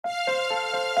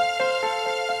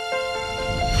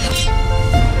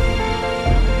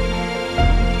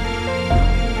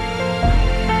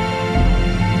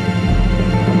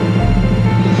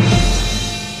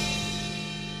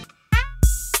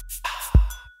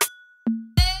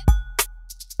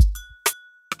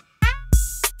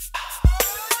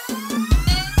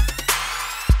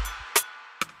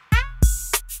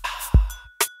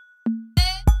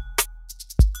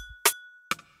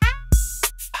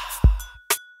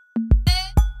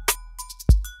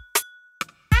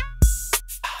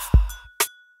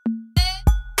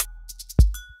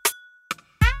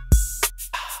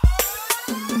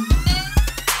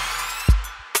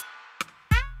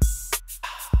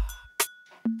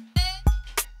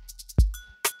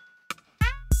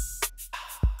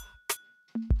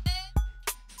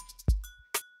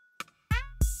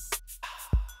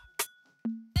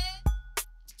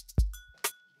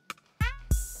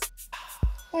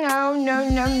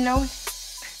No.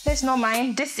 That's not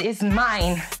mine. This is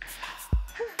mine.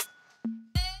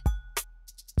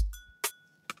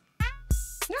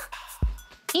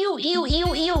 Ew.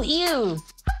 Ew.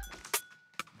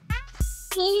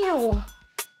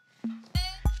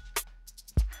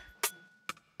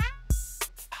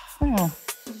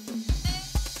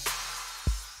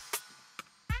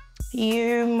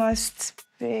 You must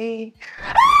be...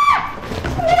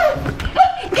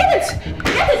 Get it!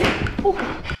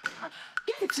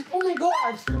 Oh my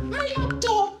God! My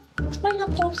laptop! Oh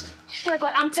my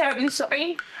God, I'm terribly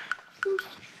sorry.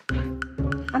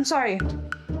 I'm sorry.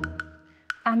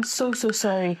 I'm so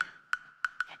sorry.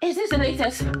 Is this the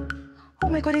latest? Oh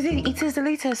my God, it is the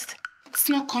latest. It's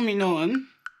not coming on.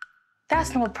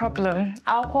 That's no problem.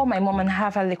 I'll call my mom and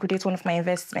have her liquidate one of my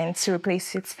investments to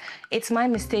replace it. It's my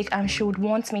mistake and she would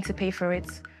want me to pay for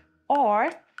it. Or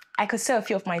I could sell a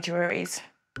few of my jewelries.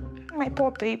 My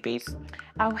poor babies.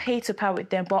 I'll hate to part with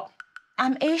them, but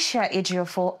I'm Asia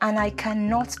Ejiofor and I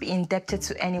cannot be indebted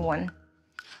to anyone.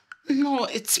 No,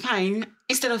 it's fine.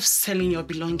 Instead of selling your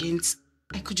belongings,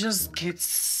 I could just get...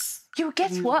 You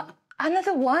get what?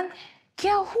 Another one?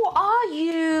 Girl, who are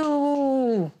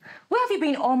you? Where have you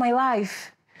been all my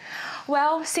life?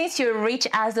 Well, since you're rich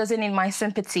as doesn't need my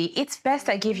sympathy, it's best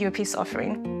I give you a peace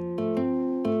offering.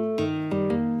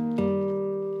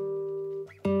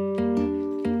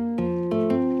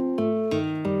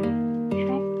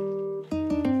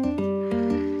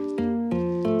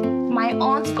 My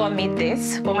aunt got me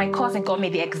this, but my cousin got me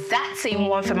the exact same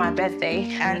one for my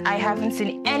birthday, and I haven't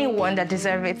seen anyone that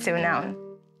deserves it till now.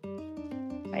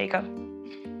 There you go.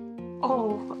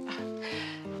 Oh.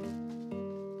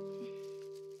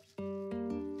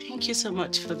 Thank you so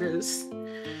much for this.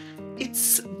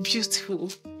 It's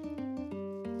beautiful.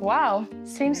 Wow,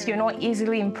 seems you're not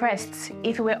easily impressed.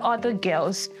 If it were other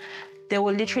girls, they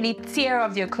will literally tear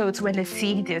off their clothes when they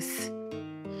see this.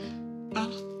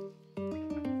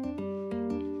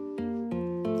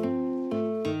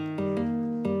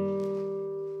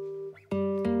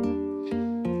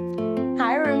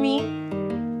 Hi, Rumi.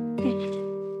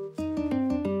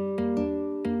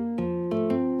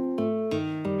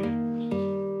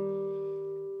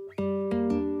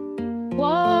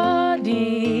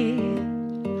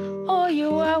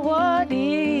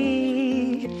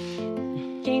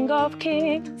 Of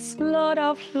kings, Lord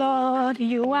of lords,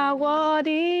 you are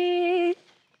worthy.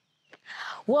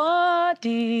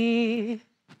 Worthy,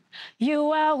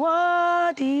 you are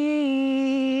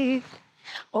worthy.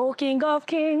 O King of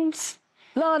kings,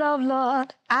 Lord of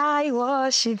lords, I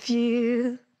worship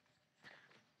you.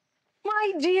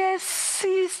 My dear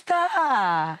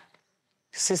sister.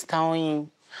 Sister Onyii,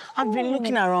 I've been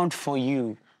looking around for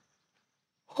you.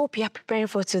 Hope you are preparing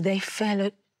for today,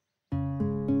 fellow.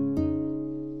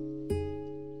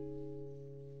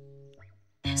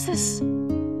 This is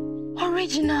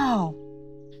original.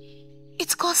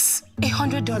 It costs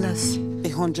 $100.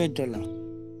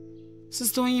 $100?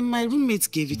 Sister Onyii, my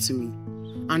roommate gave it to me.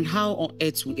 And how on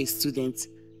earth will a student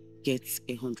get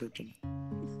 $100?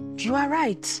 You are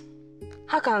right.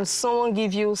 How can someone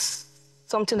give you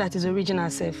something that is original,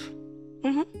 safe?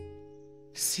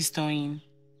 Sister Onyii,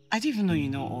 I didn't even know you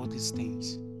know all these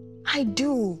things. I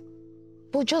do.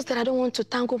 But just that I don't want to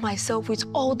tangle myself with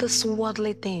all the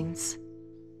worldly things.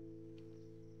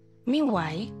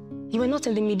 Meanwhile, you were not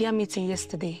in the media meeting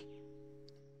yesterday.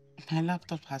 My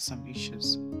laptop has some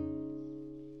issues.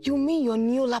 You mean your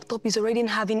new laptop is already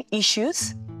having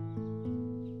issues?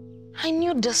 I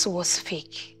knew this was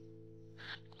fake.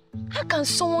 How can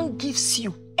someone give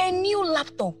you a new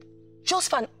laptop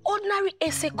just for an ordinary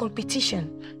essay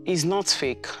competition? It's not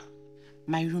fake.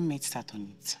 My roommate sat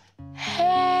on it.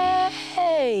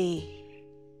 Hey!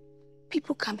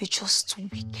 People can be just too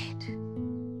wicked.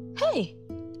 Hey!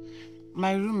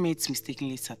 My roommate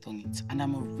mistakenly sat on it, and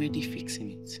I'm already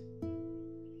fixing it.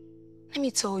 Let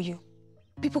me tell you,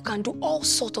 people can do all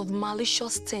sorts of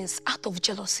malicious things out of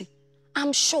jealousy.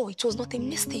 I'm sure it was not a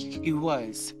mistake. It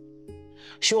was.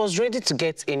 She was ready to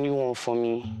get a new one for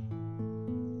me.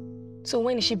 So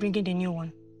when is she bringing the new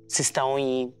one? Sister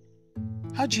Onyii,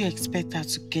 how do you expect her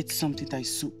to get something that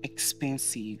is so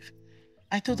expensive?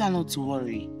 I told her not to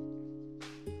worry.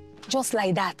 Just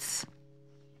like that.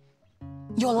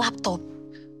 Your laptop.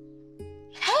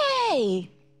 Hey!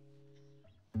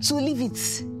 To leave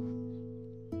it.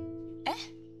 Eh?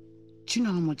 Do you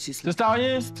know how much this is? Sister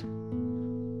Onyii?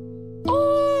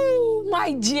 Oh,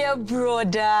 my dear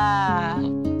brother.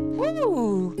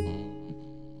 Woo!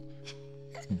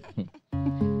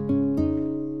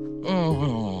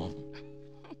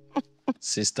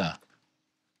 Sister,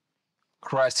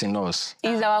 Christ in us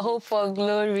Is our hope for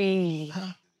glory.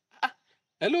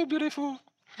 Hello, beautiful.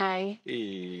 Hi.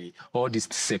 Hey, all this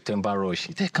September rush,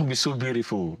 it can be so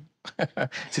beautiful.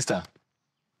 Sister,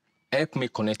 help me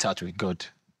connect her with God.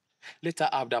 Let her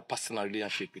have that personal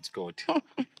relationship with God.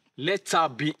 Let her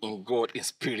be in God in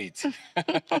spirit.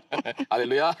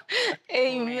 Hallelujah.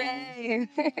 Amen.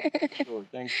 Oh,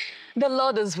 thank you. The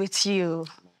Lord is with you.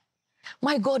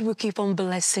 My God will keep on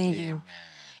blessing you.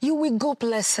 You will go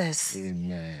places.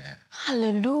 Amen.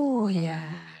 Hallelujah.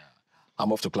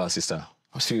 I'm off to class, sister.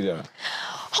 I'll see you there.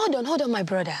 Hold on, my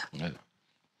brother. Yeah.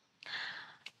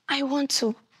 I want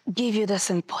to give you this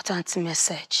important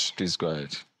message. Please go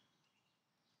ahead.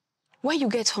 When you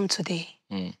get home today,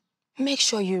 make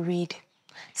sure you read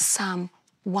Psalm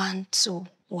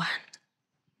 121.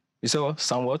 You say what?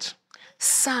 Psalm what?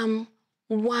 Psalm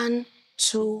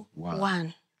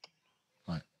 121.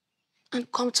 Right. And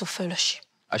come to fellowship.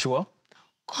 I should what?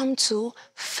 Come to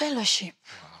fellowship.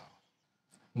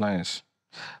 Nice.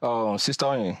 Sister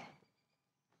Onyii,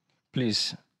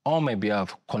 please, on my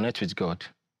behalf, connect with God.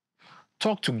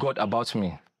 Talk to God about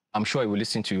me. I'm sure He will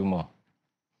listen to you more.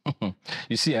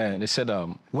 You see, they said,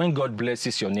 when God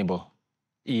blesses your neighbor,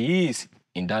 He is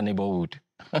in that neighborhood.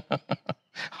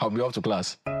 I'll be off to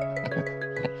class.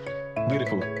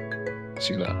 Beautiful.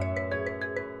 See that.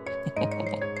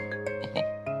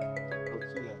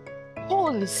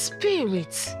 Holy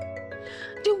Spirit,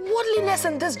 the worldliness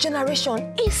in this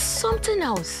generation is something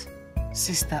else.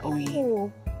 Sister Onyii,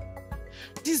 Oh.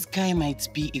 this guy might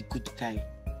be a good guy.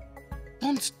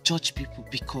 Don't judge people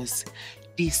because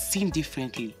they seem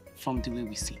differently from the way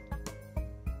we see.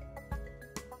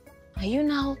 Are you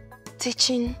now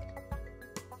teaching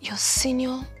your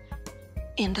senior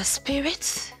in the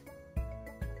spirit?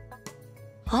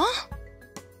 Huh?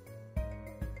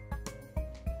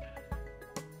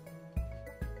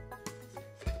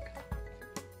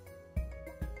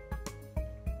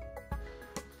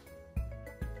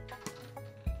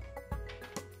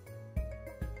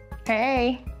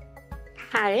 Hey.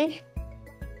 Hi.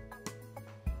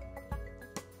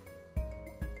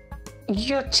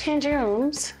 You're changing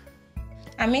rooms?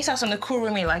 I missed out on the cool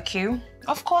roomie like you.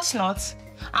 Of course not.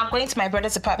 I'm going to my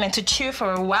brother's apartment to chill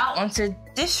for a while until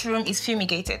this room is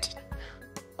fumigated.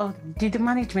 Oh, did the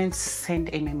management send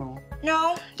a memo?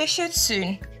 No, they should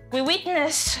soon. We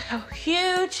witnessed a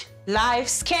huge, live,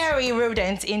 scary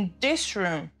rodent in this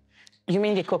room. You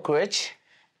mean the cockroach?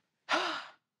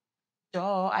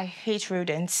 Duh, I hate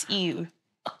rodents. Ew.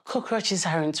 Cockroaches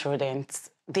aren't rodents.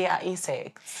 They are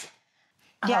insects.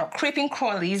 They are creeping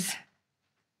crawlies.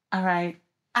 All right.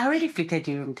 I already fitted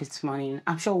the room this morning.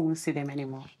 I'm sure we won't see them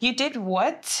anymore. You did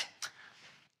what?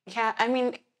 Yeah, I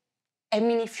mean, a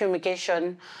mini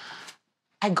fumigation.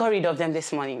 I got rid of them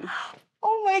this morning.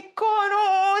 Oh my God,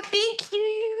 oh, thank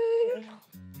you.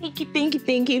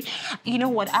 Thank you. You know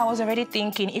what? I was already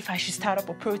thinking if I should start up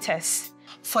a protest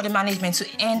for the management to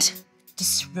end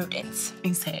these rodents.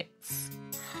 Insects.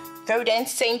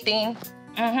 Rodents, same thing.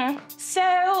 So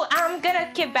I'm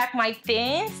gonna give back my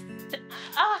things.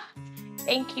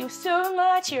 Thank you so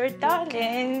much, you're a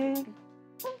darling.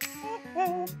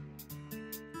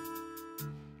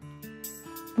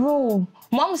 Bro,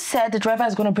 Mom said the driver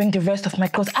is gonna bring the rest of my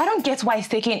clothes. I don't get why it's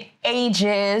taking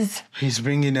ages. He's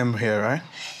bringing them here, right?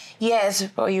 Yes,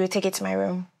 but you will take it to my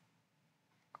room.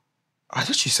 I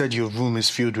thought you said your room is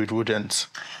filled with rodents.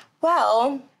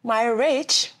 Well, my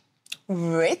rich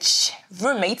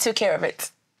roommate took care of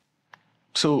it.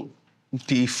 So,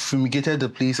 they fumigated the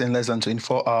place in less than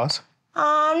 24 hours?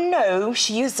 No,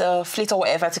 she used a fleet or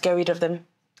whatever to get rid of them.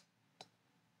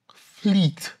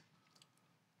 Fleet?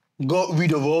 Got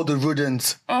rid of all the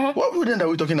rodents? What rodent are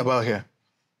we talking about here?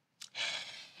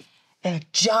 A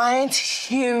giant,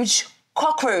 huge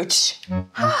cockroach.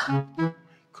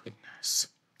 Goodness.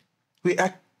 Wait,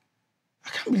 I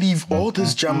can't believe all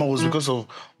this drama was because of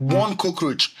one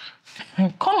cockroach.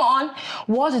 Come on,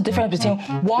 what's the difference between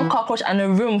one cockroach and a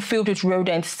room filled with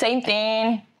rodents? Same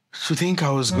thing. To think I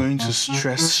was going to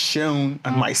stress Shaun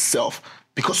and myself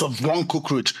because of one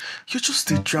cockroach. You're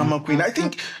just a drama queen. I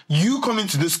think you coming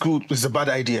to this school is a bad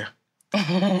idea.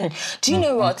 Do you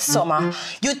know what, Summer?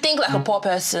 You think like a poor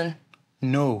person.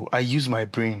 No, I use my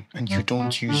brain and you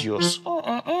don't use yours.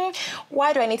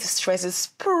 Why do I need to stress this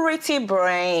pretty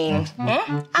brain?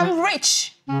 I'm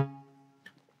rich.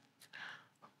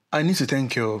 I need to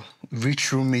thank your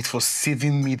rich roommate for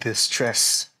saving me the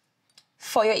stress.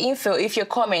 For your info, if you're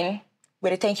coming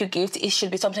with a thank you gift, it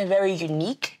should be something very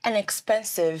unique and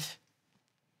expensive.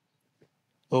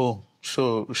 Oh,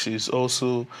 so she's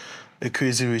also a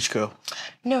crazy rich girl?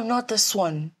 No, not this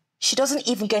one. She doesn't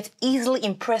even get easily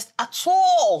impressed at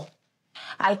all.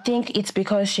 I think it's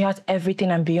because she has everything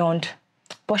and beyond.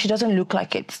 but she doesn't look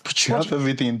like it. But you have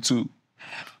everything too.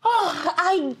 Oh,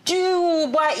 I do,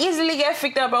 but I easily get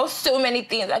freaked out about so many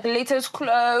things, like the latest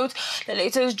clothes, the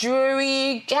latest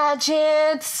jewelry,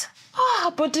 gadgets.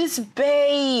 Ah, but this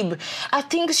babe, I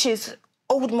think she's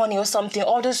old money or something,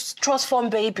 all those trust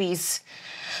fund babies.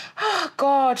 Oh,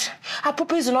 God, her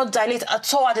pupils do not dilate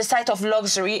at all at the sight of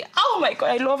luxury. Oh, my God,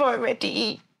 I love her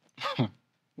already.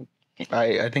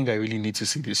 I think I really need to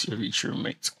see this, your rich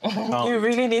roommate. You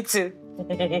really need to.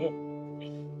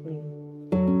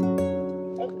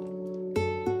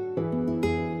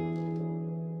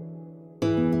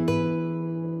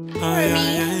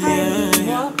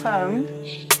 Welcome.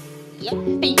 Yeah,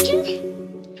 thank you.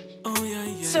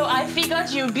 So I figured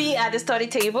you'd be at the study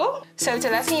table. So to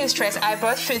lessen your stress, I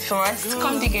brought food for us.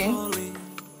 Come dig in.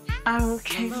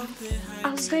 Okay.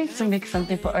 I was going to make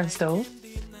something for us though.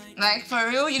 Like, for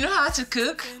real? You know how to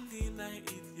cook?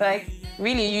 Like,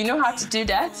 really, you know how to do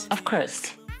that? Of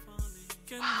course.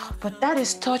 Wow, but that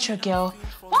is torture, girl.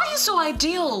 Why are you so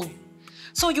ideal?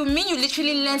 So you mean you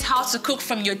literally learned how to cook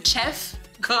from your chef?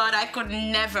 God, I could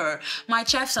never. My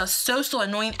chefs are so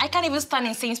annoying. I can't even stand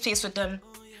in the same space with them.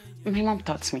 My mom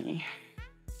taught me.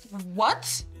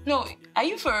 What? No, are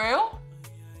you for real?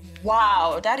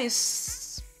 Wow, that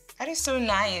is so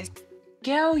nice.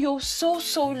 Girl, you're so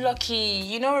lucky.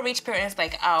 You know, rich parents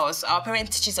like ours, our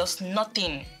parents teaches us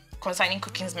nothing concerning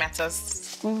cooking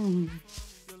matters.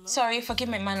 Sorry, forgive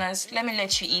my manners. Let me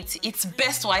let you eat. It's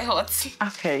best while hot.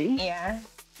 Okay. Yeah.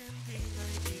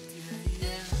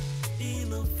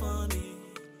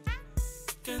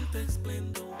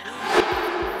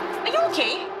 Are you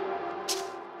okay?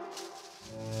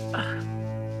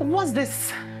 What's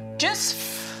this? Just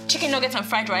chicken nuggets and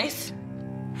fried rice.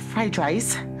 Fried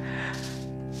rice?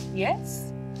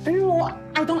 Yes. No,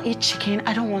 I don't eat chicken.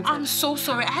 I don't want I'm so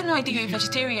sorry. I had no idea you're a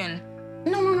vegetarian.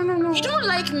 No. You don't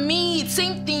like meat.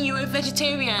 Same thing, you're a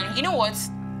vegetarian. You know what?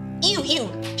 Ew.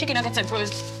 Chicken nuggets are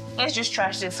gross. Let's just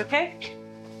trash this, okay?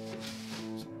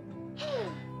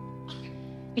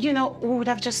 You know, we would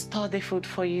have just stored the food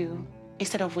for you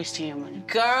instead of wasting your money.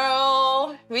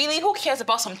 Girl, really? Who cares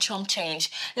about some chump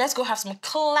change? Let's go have some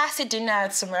classy dinner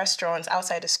at some restaurants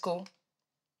outside the school.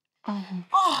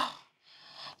 Oh,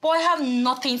 boy, I have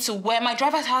nothing to wear. My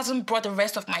driver hasn't brought the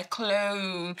rest of my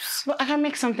clothes. Well, I can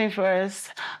make something for us.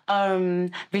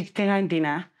 Vegetarian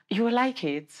dinner. You will like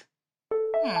it.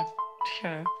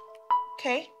 Sure.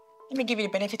 Okay. Let me give you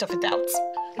the benefit of the doubt.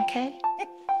 Okay.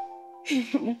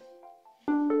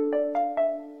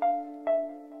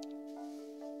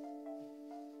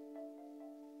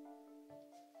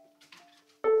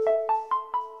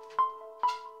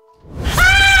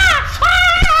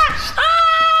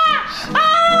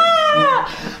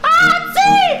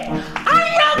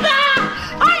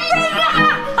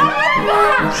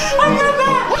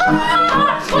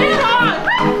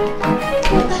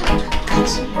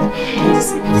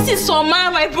 This is Soma,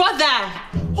 my brother.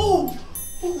 Oh.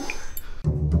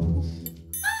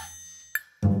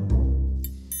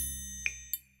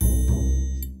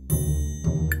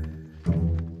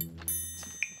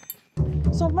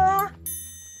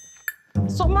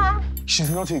 Soma. She's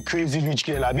not a crazy rich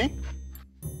girl, Abby.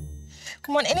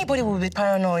 Come on, anybody will be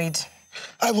paranoid.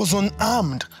 I was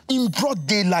unarmed, in broad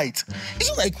daylight. It's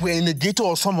not like we're in a ghetto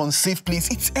or some unsafe place.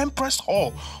 It's Empress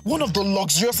Hall, one of the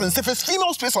luxurious and safest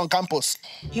female space on campus.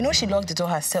 You know she locked the door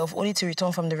herself, only to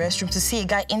return from the restroom to see a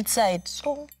guy inside,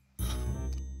 so...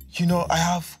 You know,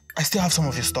 I still have some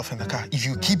of your stuff in the car. If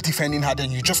you keep defending her,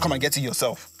 then you just come and get it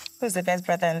yourself. Who's the best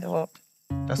brother in the world?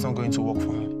 That's not going to work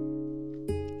for me.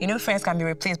 You know friends can be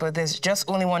replaced, but there's just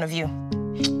only one of you.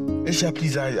 Aisha,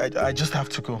 please, I just have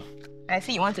to go. I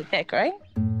see you want to peck, right?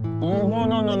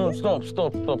 No. Stop.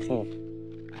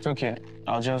 It's okay.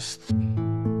 I'll just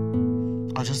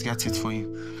get it for you.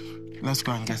 Let's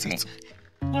go and get it.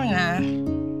 Oh, nah.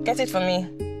 Get it for me.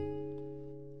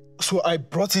 So I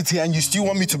brought it here and you still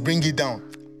want me to bring it down?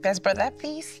 Best brother,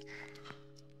 please.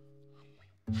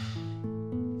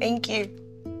 Thank you.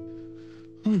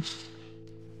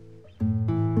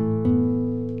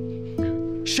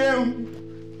 Sheung.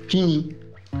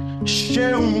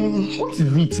 What is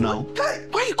it now?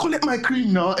 Why you collect my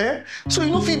cream now, eh? So you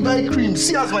no fit buy cream,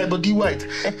 see as my body white.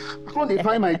 I can't dey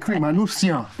buy my cream, I no see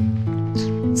am.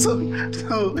 So,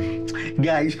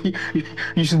 guys,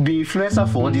 you should be influencer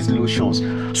for all these lotions.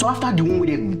 So after the one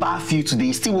where they bath you today,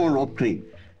 you still want rub cream?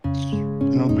 I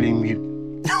don't blame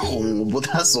you. No, but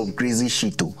that's some crazy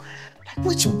shit though. Like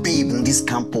which babe on this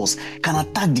campus can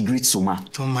attack the great Soma?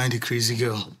 Don't mind the crazy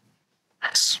girl.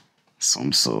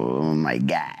 So, my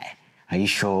guy, are you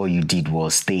sure you did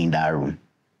was stay in that room?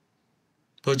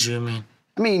 What do you mean?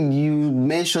 I mean, you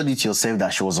mentioned it yourself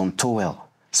that she was on towel.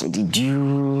 So did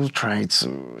you try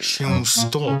to... She'll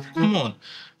stop. Come on.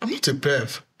 I'm not a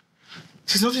perv.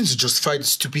 There's nothing to justify the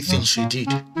stupid thing she did.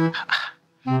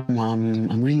 Mom,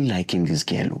 I'm really liking this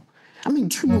girl. I mean,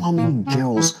 do you know how many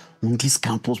girls on this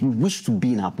campus would wish to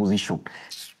be in her position?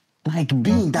 Like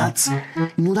being that,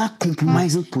 that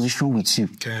compromising position with you.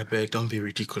 Okay, I beg, don't be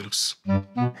ridiculous. Oh,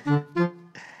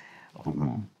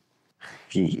 no.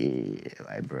 Yeah,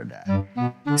 my brother.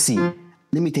 See,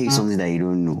 let me tell you something that you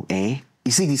don't know, eh?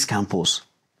 You see this campus?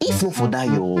 If not for that,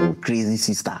 your crazy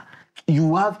sister,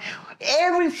 you have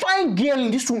every fine girl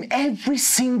in this room every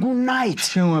single night.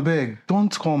 Sheung, I beg,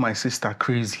 don't call my sister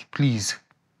crazy, please.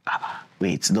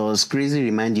 Wait, does crazy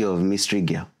remind you of mystery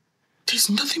girl? There's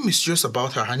nothing mysterious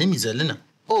about her. Her name is Elena.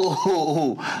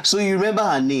 Oh, so you remember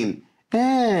her name?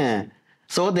 Eh.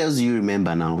 So what else do you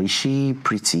remember now? Is she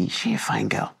pretty? Is she a fine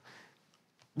girl?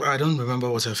 But I don't remember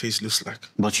what her face looks like.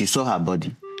 But you saw her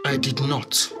body? I did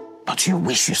not. But you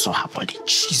wish you saw her body.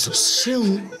 Jesus,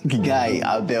 Sheung. Guy,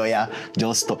 Appiah,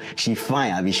 just stop. She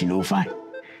fine, I mean she no fine.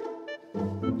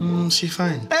 She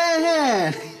fine.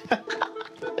 Eh.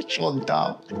 Shut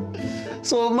down.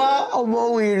 So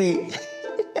I'm weary.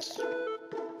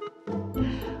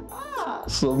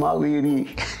 So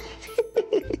weary.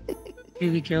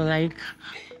 Baby girl, like,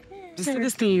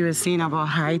 this thing you were saying about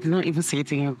height, not even say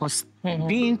it again, because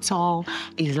being tall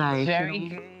is like...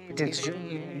 Very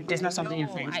good. There's not something you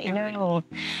think. I know.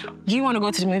 Do you want to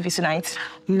go to the movies tonight?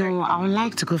 No, I would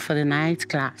like to go for the night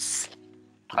class.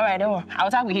 All right, don't worry. I'll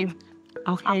talk with you.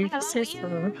 Okay.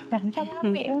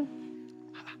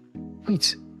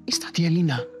 Wait, is that the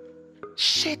Elena?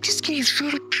 Shit, this kid is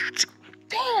very cute.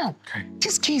 Damn! Okay.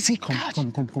 This kid is a cat.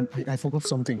 Come. I forgot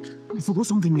something. I forgot.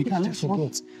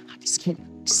 This kid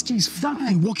is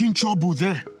fine. Walking trouble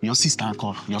there. Your sister,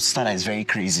 uncle. Your sister is very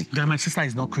crazy. Guy, my sister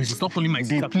is not crazy. Stop calling my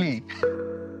sister. They play.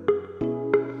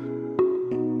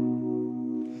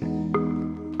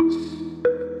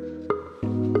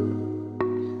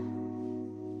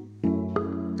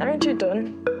 Aren't you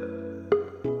done?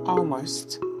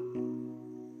 Almost.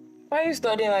 Why are you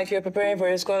studying like you're preparing for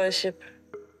a scholarship?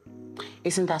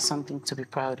 Isn't that something to be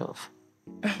proud of?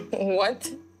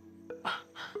 What?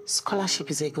 Scholarship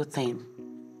is a good thing.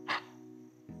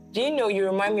 Do you know you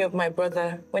remind me of my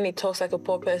brother when he talks like a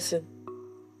poor person?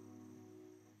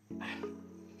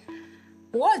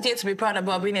 What's there to be proud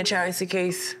about being a charity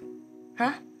case?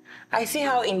 Huh? I see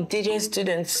how indigenous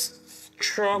students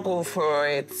struggle for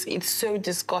it. It's so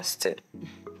disgusting.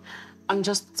 I'm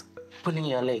just pulling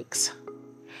your legs.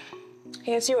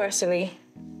 Yes, you are silly.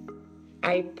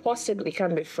 I possibly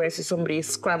can't be friends with somebody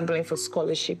scrambling for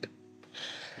scholarship.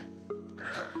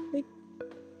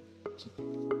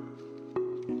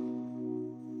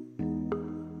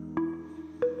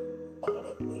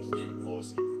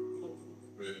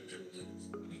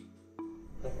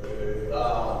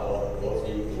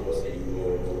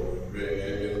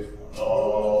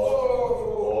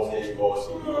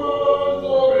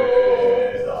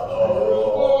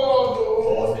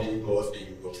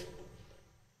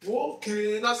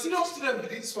 Okay, now serious student be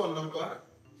this one number.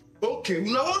 Okay,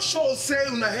 una wan show say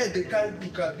una head dey carry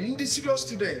book abi in the serious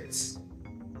students.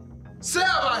 Say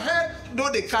our head no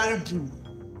dey carry book.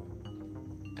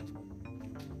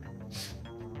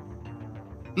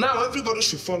 Now everybody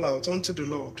should fall out unto the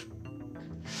Lord.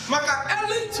 Maka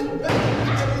early to bed,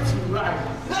 early to rise.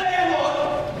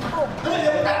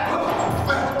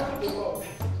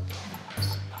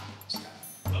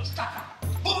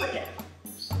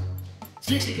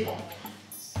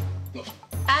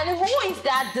 And who is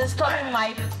that disturbing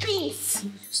my peace?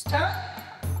 I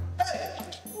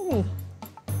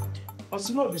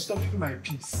should not be stopping my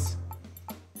peace.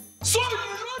 So you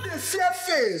know the fear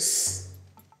face.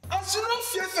 As you not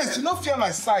fear face, you not fear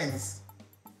my size.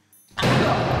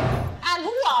 And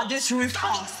who are these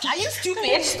riffraffs? Are you stupid?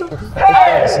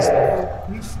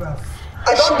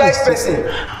 I don't like person.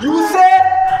 You say,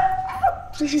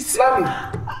 please slam me.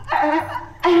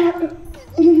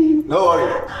 No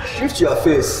worry. Shift your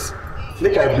face.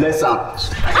 Make I bless am.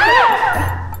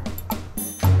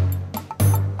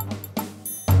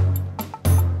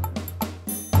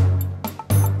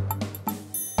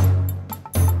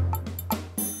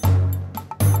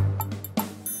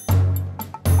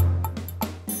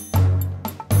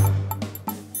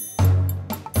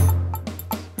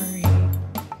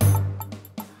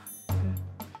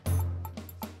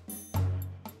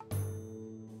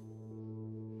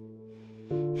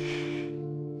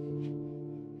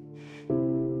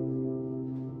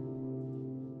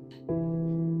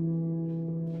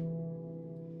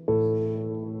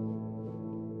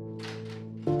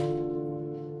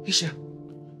 Isha,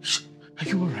 are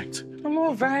you all right? I'm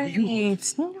all right.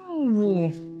 No.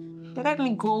 No. They let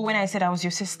me go when I said I was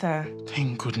your sister.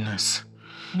 Thank goodness.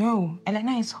 No,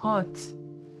 Elena is hot.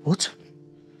 What?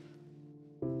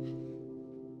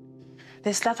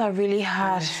 The slap I really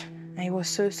had, and it was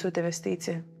so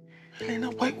devastating. Elena,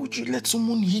 why would you let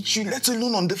someone hit you, let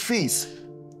alone on the face?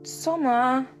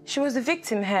 Summer, she was the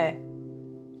victim here.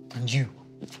 And you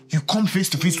come face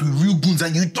to face with real goons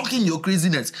and you're talking your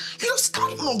craziness. You just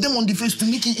stab one of them on the face to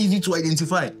make it easy to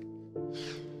identify.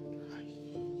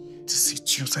 This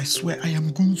is I swear I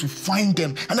am going to find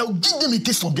them and I'll give them a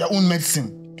taste of their own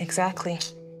medicine. Exactly.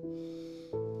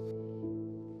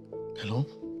 Hello?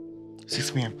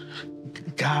 6 p.m.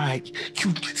 Guy,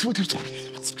 you see what you're talking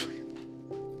about?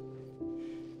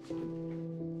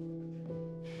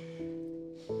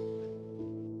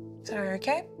 Sorry,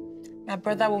 okay? My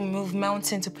brother will move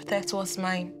mountain to protect what's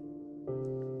mine.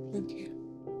 Thank you.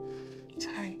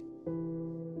 Sorry.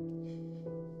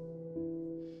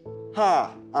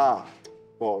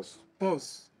 Boss.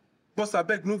 Boss, I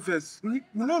beg no verse. You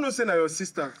know say na your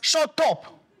sister. Shut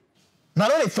up! Now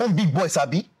don't they phone big boy,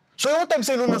 Sabi? So you want them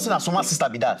say no say na someone's sister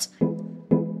be that?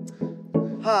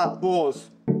 Boss.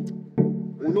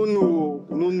 We don't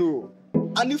know.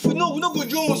 And if we know, we don't go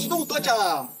Jones, don't touch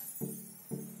her.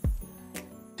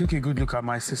 Take a good look at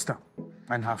my sister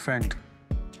and her friend.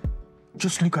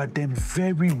 Just look at them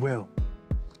very well.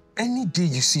 Any day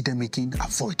you see them again,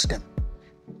 avoid them.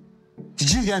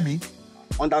 Did you hear me?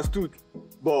 Understood.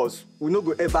 Boss, we no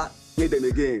go ever meet them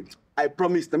again. I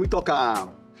promise, let me talk am.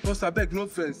 Boss, I beg no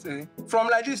offense, eh? From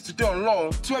like this today on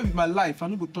law, swear with my life, I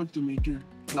no go talk to me again.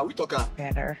 Now we talk am.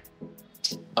 Better.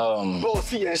 Boss,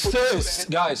 see, Sis,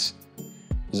 guys,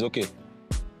 it's okay.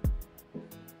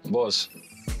 Boss,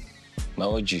 my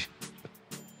OG,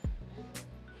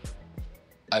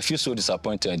 I feel so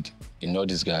disappointed in all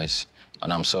these guys,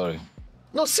 and I'm sorry.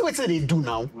 No, see what they do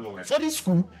now. For this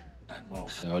school.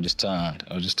 I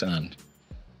understand.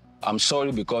 I'm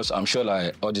sorry because I'm sure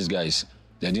like all these guys,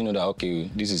 they didn't know that, okay,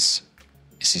 this is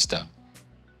a sister.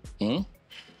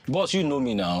 Boss, you know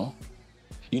me now.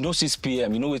 You know 6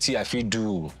 p.m., you know what I feel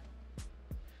do.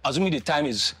 Assuming the time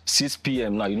is 6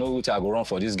 p.m. now, you know what I go run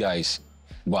for these guys.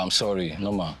 But I'm sorry,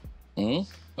 no man.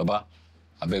 Baba,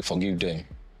 I beg forgive them.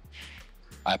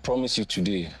 I promise you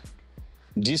today,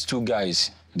 these 2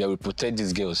 guys, they will protect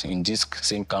these girls in this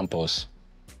same campus.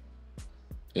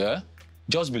 Yeah?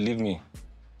 Just believe me.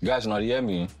 Guys, now you hear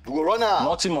me? We go run out.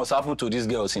 Nothing must happen to these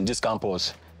girls in this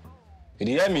campus. Did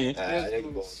you hear me?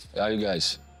 Yeah, you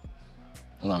guys.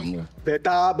 No.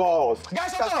 Better, boss.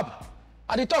 Guys, shut up!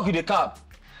 I did talk with the cab.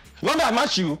 You want me to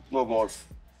match you? No, boss.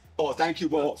 Oh, thank you,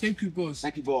 boss. Thank you, boss.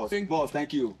 Thank you, boss. Boss,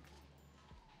 thank you.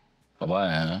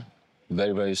 Baba,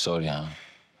 very, very sorry.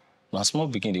 Now, small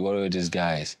begin to worry with these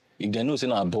guys. If they know it's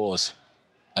our boss,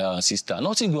 sister,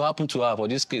 nothing will happen to her for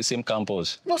this same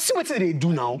campus. No, see what they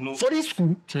do now. No. For this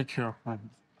school. Take care.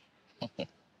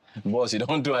 Boss, you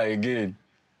don't do it again.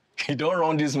 You don't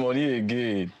run this money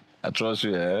again. I trust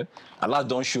you, eh? Allah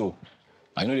don't show.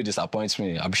 I know they disappoint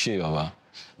me. I'm sure, Baba.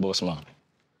 Boss, man.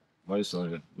 Very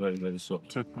sorry. Very, very sorry.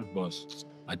 Boss,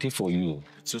 I did for you.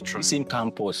 So true. Same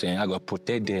campus, and I got to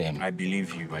protect them. I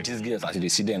believe you. These girls, as they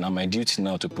see them, and my duty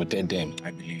now to protect them.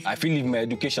 I believe you. I feel if my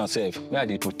education self, where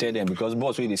they protect them, because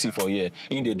boss, what they see for here,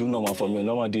 in they do normal for me,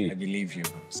 normal day. I believe you.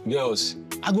 Girls,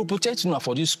 I go protect you now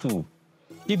for this school.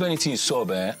 If anything is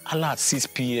up, Allah at 6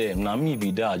 p.m., now me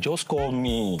be there, just call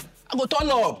me. I go turn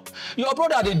up. Your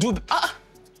brother, they do. I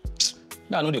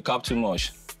know they cap too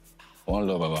much. One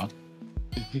love, Baba.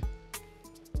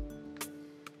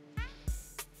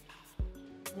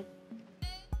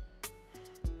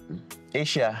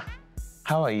 Asia,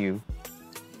 how are you?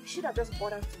 You should have just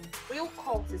bothered to. Real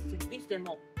cult is to beat them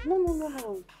up.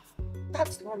 No.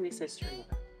 That's not necessary.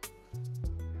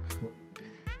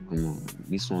 Come on,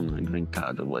 this one a green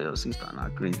card over your sister and a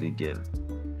crazy girl.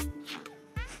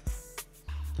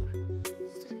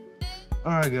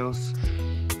 All right, girls.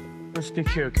 Let's take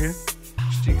care, okay?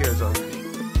 Just take care, all right.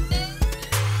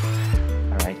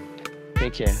 All right,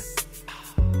 take care.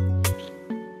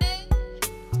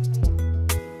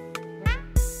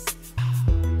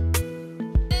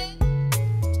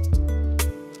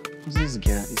 Who's this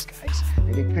girl? These guys,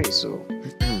 they get crazy, so.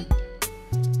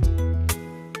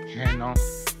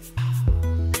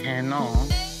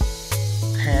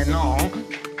 No.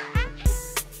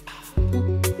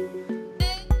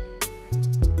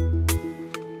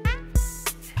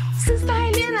 Sister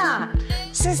Helena!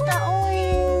 Sister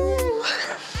Onyii!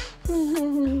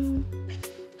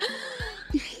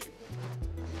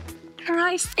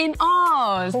 Christ in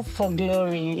us! Hope for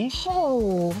glory.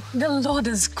 Oh, the Lord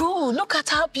is good. Look at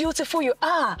how beautiful you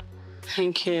are.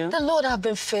 Thank you. The Lord have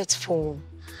been faithful.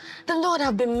 The Lord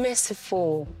have been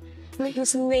merciful. May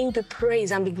his name be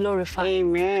praised and be glorified.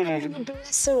 Amen. May the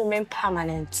blessing remain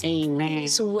permanent. Amen.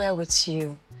 It's well with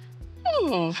you.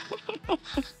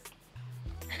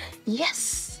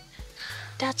 Yes,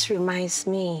 that reminds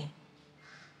me.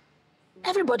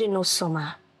 Everybody knows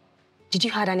Soma. Did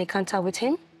you have an encounter with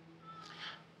him?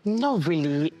 Not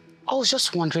really. I was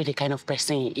just wondering the kind of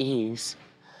person he is.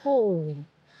 Oh,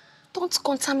 don't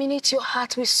contaminate your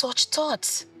heart with such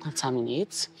thoughts.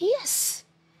 Contaminate? Yes.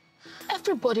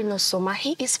 Everybody knows Soma.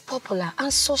 He is popular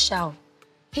and social.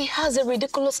 He has a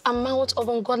ridiculous amount of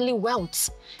ungodly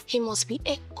wealth. He must be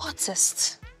a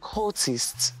cultist.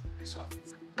 Cultist?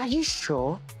 Are you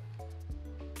sure?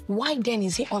 Why then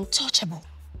is he untouchable?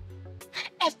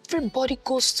 Everybody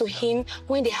goes to him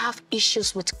when they have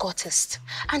issues with cultists,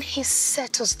 and he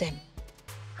settles them.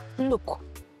 Look,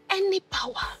 any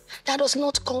power that does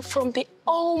not come from the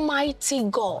Almighty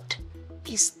God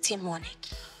is demonic.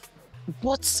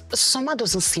 But Soma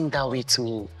doesn't seem that way to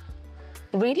me.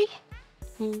 Really?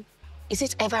 Is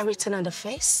it ever written on the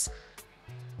face?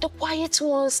 The quiet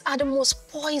ones are the most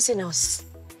poisonous.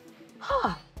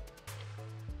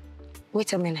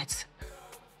 Wait a minute.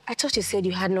 I thought you said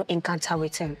you had no encounter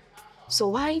with him. So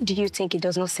why do you think it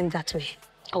does not seem that way?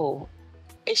 Oh,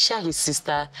 Asia, his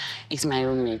sister, is my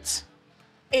roommate.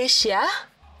 Asia?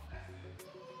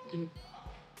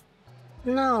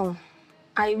 No.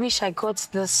 I wish I got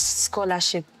the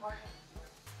scholarship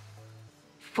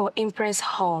for Impress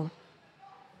Hall.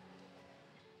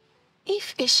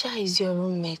 If Asia is your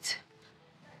roommate,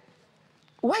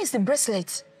 why is the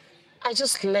bracelet? I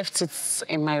just left it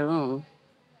in my room.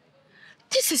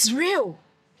 This is real.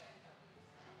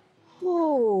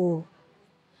 Oh.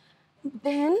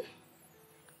 Then,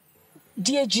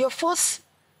 the Ejiophos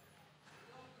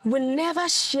will never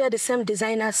share the same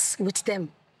designers with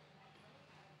them.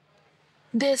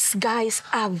 These guys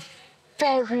are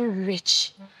very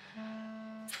rich.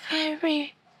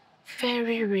 Very,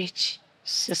 very rich.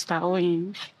 Sister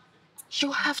Oyin,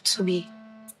 you have to be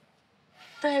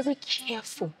very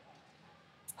careful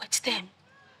with them.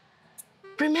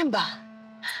 Remember,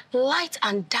 light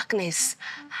and darkness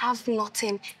have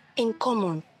nothing in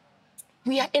common.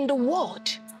 We are in the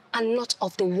world and not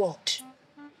of the world.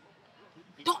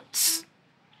 Don't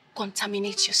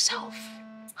contaminate yourself.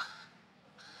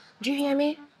 Do you hear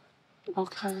me?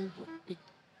 Okay.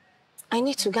 I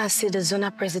need to go and see the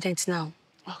zonal president now.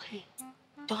 Okay.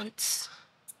 Don't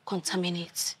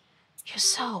contaminate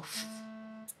yourself.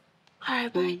 All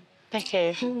right, bye. Take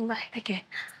care. Bye, take care.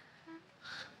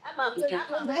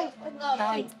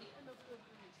 Bye.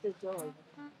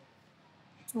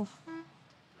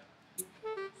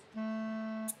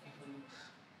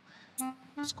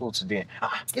 Let's go today.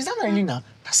 Is that Elena?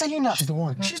 That's Elena. She's the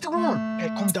one. She's the one. Hey,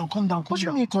 calm down, calm down, calm What do you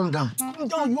down. mean, calm down? Calm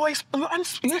down. You're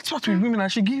expert with women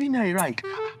and she's giving her a ride.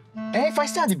 If I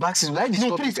stay at the back seat, will I disturb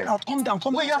No, please, you? calm down,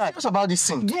 calm Wait, down. you're serious about this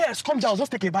thing? Yes, calm down.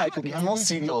 Just take a bite. I'm not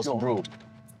serious, bro.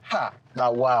 Ha!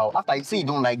 Now, wow. After you say you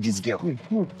don't like this girl.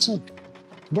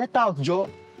 Get out, Joe.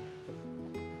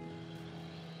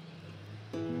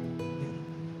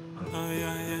 Oh,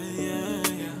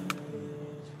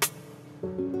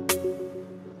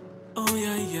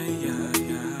 yeah.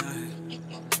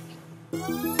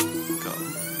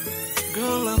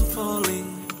 Girl, I'm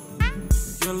falling.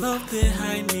 Your love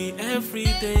behind me every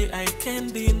day. I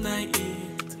can't deny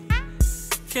it.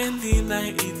 Can't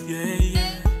deny it,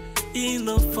 yeah. It's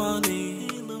not funny.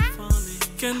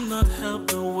 Cannot help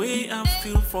the way I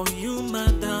feel for you, my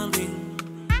darling.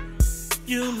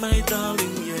 You, my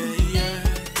darling, yeah.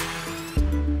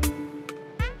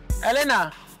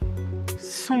 Elena!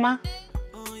 Soma?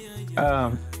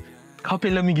 Happy,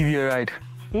 let me give you a ride.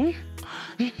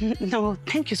 No,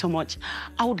 thank you so much.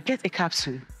 I would get a cab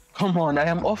soon. Come on, I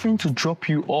am offering to drop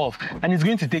you off. And it's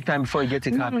going to take time before you get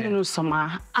a cab. No,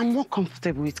 Soma. I'm more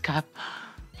comfortable with cab.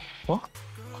 What?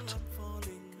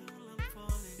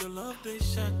 Your love, they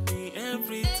shock me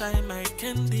every time. I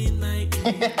can't deny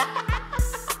it.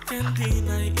 Can't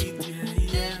deny it,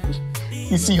 yeah.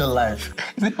 You see your life.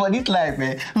 For this life,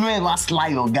 man, no ever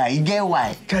slide your guy. You get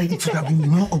why? Guy, it would have been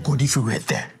more awkward if you were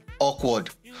there.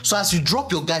 Awkward. So as you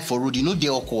drop your guy for road, you know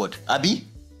they're awkward. Abi?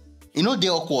 You know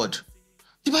they're awkward.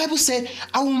 The Bible said,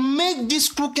 I will make this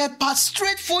crooked path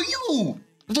straight for you.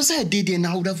 If I said I did there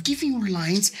now, I would have given you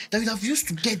lines that you would have used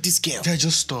to get this girl. Guy,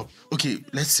 just stop. Okay,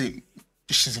 let's say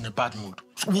she's in a bad mood.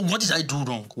 What did I do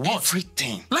wrong? What?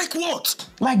 Everything. Like what?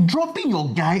 Like dropping your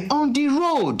guy on the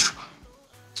road.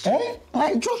 Eh?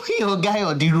 Like dropping your guy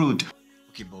on the road.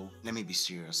 Okay, Bo, let me be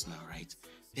serious now, right?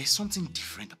 There's something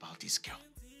different about this girl.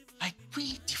 Like,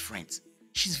 really different.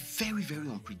 She's very, very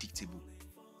unpredictable.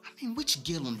 I mean, which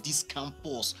girl on this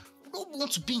campus don't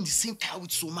want to be in the same car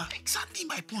with Soma. Exactly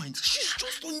my point. She's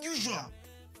just unusual.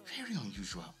 Very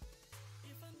unusual.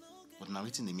 But now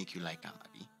waiting they make you like her,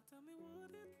 Abi.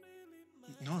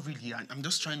 Not really. I'm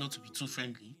just trying not to be too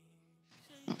friendly.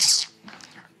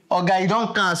 Oh, guy, you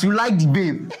don't cast. You like the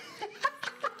babe.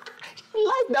 You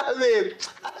like that babe.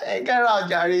 Hey, get out,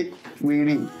 Jerry.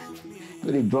 Weary.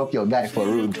 Gonna drop your guy for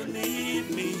road.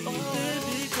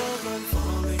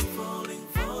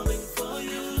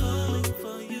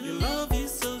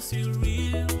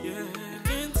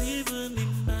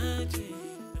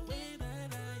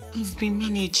 I've been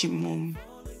managing, Mom.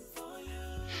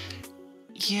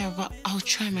 Yeah, but I'll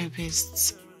try my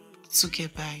best to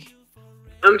get by.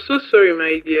 I'm so sorry,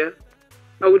 my dear.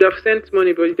 I would have sent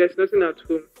money, but there's nothing at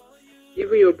home.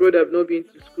 Even your brother have not been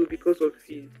to school because of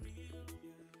fees.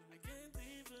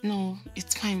 No,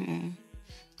 it's fine, Mom.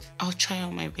 I'll try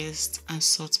all my best and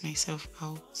sort myself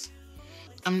out.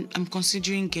 I'm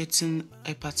considering getting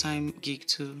a part-time gig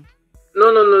too.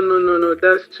 No,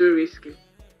 that's too risky.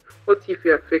 What if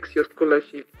it affects your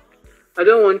scholarship? I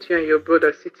don't want you and your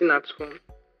brother sitting at home.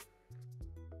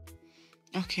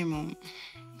 Okay, Mom.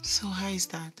 So how is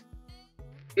that?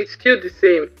 It's still the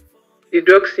same. The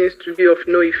drug seems to be of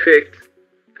no effect.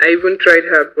 I even tried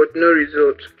her, but no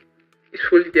result. If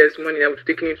only there's money, I was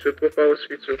taken you to a proper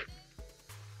hospital.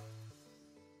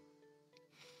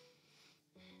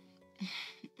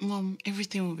 Mom,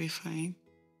 everything will be fine.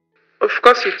 Of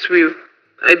course it will.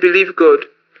 I believe God.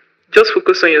 Just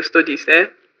focus on your studies, eh?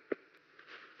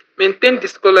 Maintain the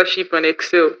scholarship and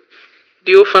excel.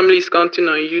 The whole family is counting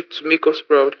on you to make us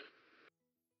proud.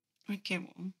 Okay,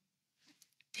 Mom.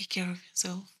 Take care of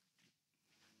yourself.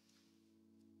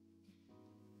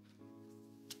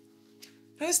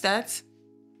 Who's that?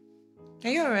 Are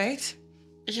you alright?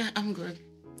 Yeah, I'm good.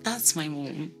 That's my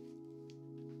mom.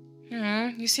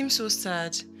 You seem so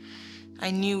sad. I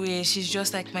knew it. She's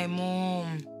just like my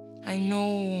mom. I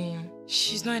know.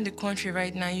 She's not in the country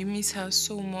right now. You miss her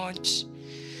so much.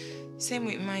 Same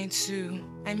with mine too.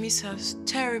 I miss her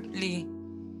terribly.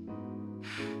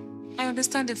 I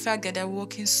understand the fact that they're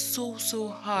working so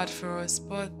hard for us,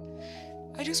 but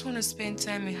I just want to spend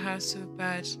time with her so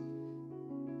bad.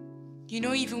 You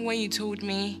know, even when you told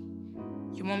me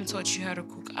your mom taught you how to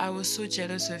cook, I was so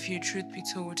jealous of you, truth be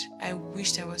told. I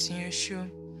wished I was in your shoe.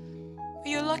 But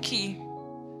you're lucky.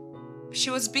 She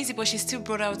was busy, but she still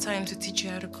brought out time to teach you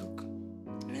how to cook.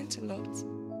 It meant a lot.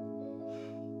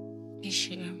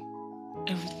 Isha,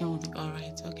 everything will be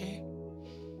alright, okay?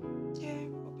 Yeah,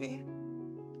 Bobby.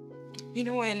 You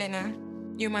know what, Elena?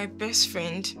 You're my best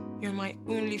friend. You're my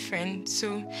only friend.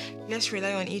 So let's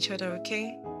rely on each other,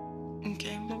 okay?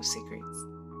 Okay, no secrets.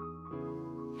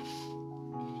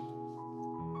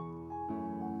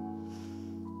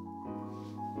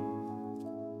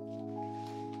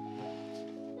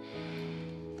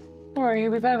 Don't worry,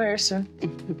 you'll be back very soon.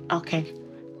 Okay.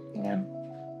 Yeah.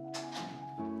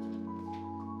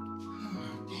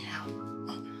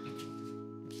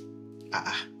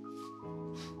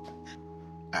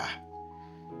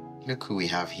 Look who we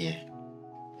have here.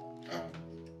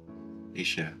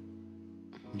 Isha,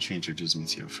 won't you introduce me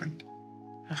to your friend?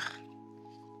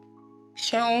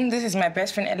 Sheon, this is my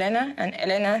best friend Elena, and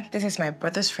Elena, this is my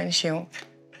brother's friend Sheon.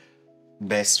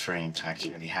 Best friend,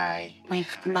 actually. Hi.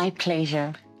 My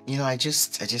pleasure. You know, I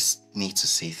just need to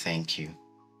say thank you.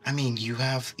 I mean, you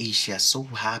have Isha so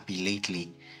happy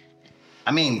lately.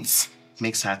 I mean, it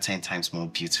makes her 10 times more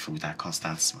beautiful with that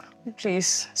constant smile.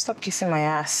 Please, stop kissing my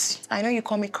ass. I know you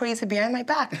call me crazy behind my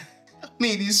back. I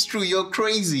mean, it's true, you're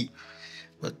crazy.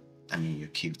 But, I mean, you're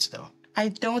cute, though. I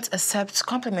don't accept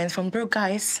compliments from broke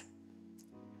guys.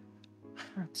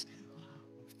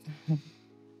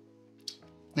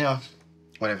 Yeah,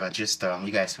 whatever. Just,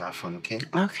 you guys have fun, okay?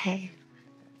 Okay.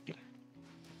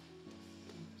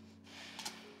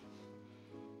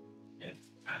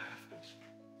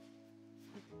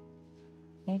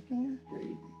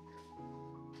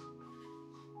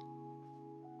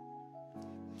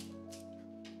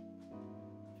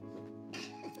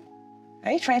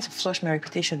 Are you trying to flush my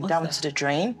reputation down to the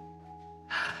drain?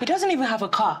 He doesn't even have a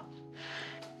car.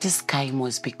 This guy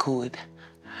must be good.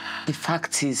 The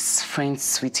fact is,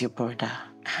 friends with your brother.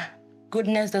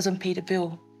 Goodness doesn't pay the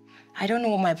bill. I don't know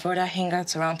why my brother hangs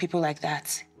out around people like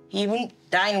that. He even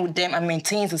dines with them and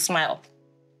maintains a smile.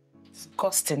 It's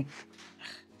disgusting.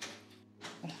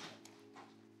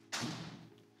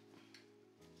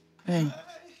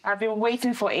 I've been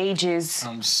waiting for ages.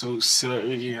 I'm so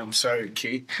sorry. I'm sorry,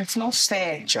 Kate. It's not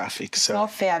fair. Traffic, It's sir.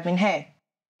 not fair. I've been here.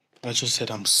 I just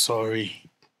said I'm sorry.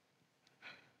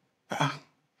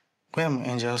 Where are my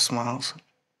angel smiles?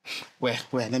 Where?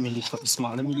 Let me look for the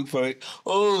smile. Let me look for it.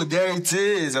 Oh, there it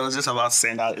is. I was just about to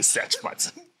send out a search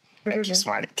button. Kiss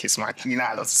my. You know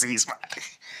I love to see you smile.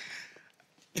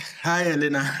 Hi,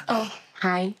 Elena. Oh,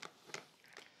 hi.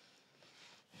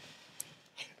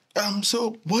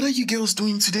 So what are you girls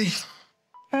doing today?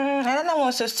 Elena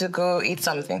wants us to go eat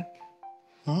something.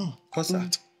 What's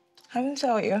that? I haven't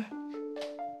told you.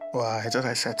 Well, I thought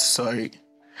I said sorry.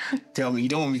 Tell me, you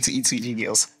don't want me to eat with you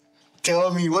girls.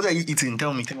 Tell me, what are you eating?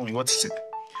 Tell me, what is it?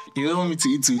 You don't want me to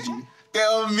eat with you?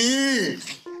 Tell me!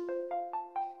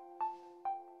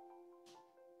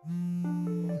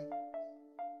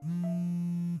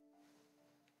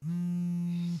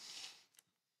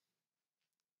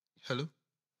 Hello?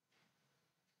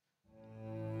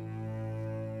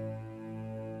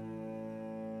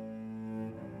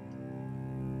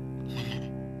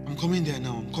 I'm coming there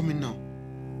now. I'm coming now.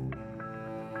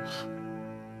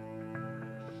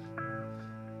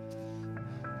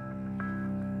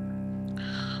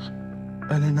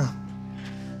 Elena.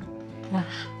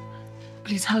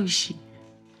 Please, how is she?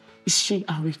 Is she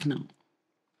awake now?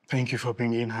 Thank you for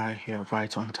bringing her here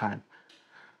right on time.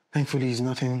 Thankfully, it's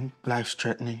nothing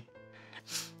life-threatening.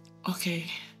 Okay,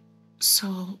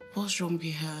 so what's wrong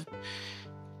with her?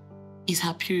 Is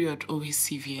her period always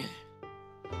severe?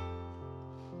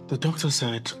 The doctor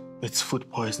said it's food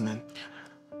poisoning,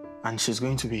 and she's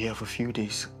going to be here for a few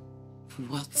days.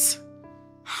 What?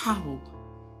 How?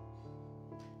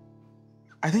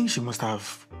 I think she must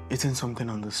have eaten something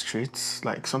on the streets,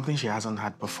 like something she hasn't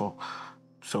had before.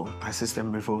 So her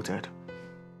system revolted.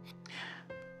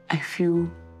 I feel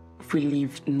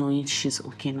relieved knowing she's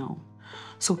okay now.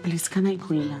 So please, can I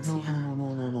go in and see her?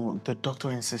 No. The doctor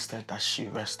insisted that she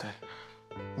rested.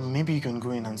 Maybe you can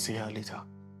go in and see her later.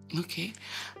 Okay,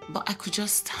 but I could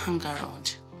just hang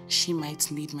around. She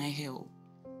might need my help.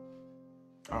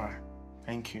 All right,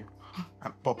 thank you.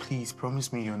 But please,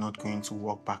 promise me you're not going to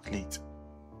walk back late.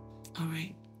 All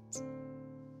right.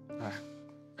 All right.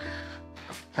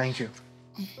 Thank you.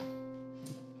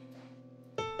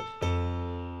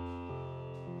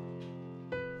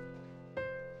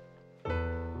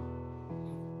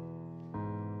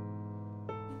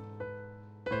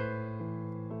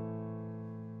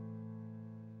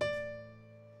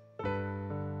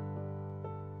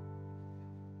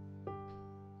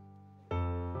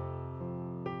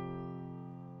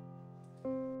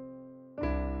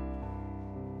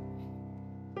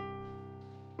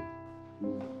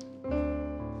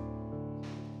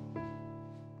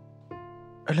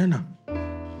 Elena,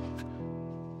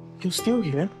 you're still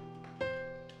here?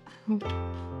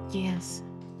 Yes.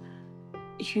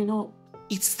 You know,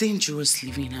 it's dangerous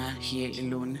leaving her here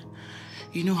alone.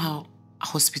 You know how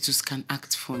hospitals can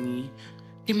act funny.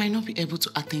 They might not be able to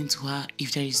attend to her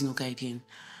if there is no guardian.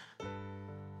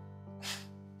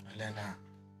 Elena,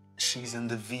 she's in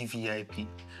the VVIP.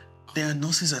 There are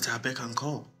nurses at her beck and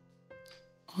call.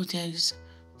 Oh, there's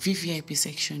VVIP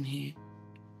section here.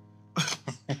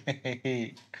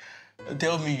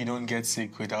 Tell me you don't get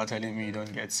sick without telling me you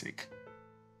don't get sick.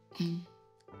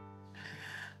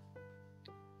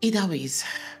 Either ways,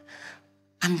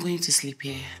 I'm going to sleep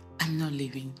here. I'm not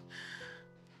leaving.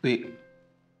 Wait,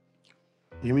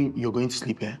 you mean you're going to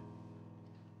sleep here?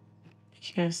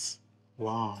 Yes.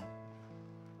 Wow.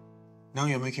 Now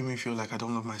you're making me feel like I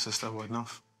don't love my sister well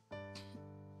enough.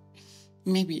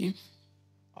 Maybe.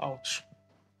 Ouch.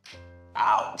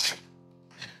 Ouch.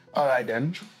 All right,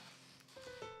 then.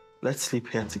 Let's sleep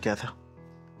here together.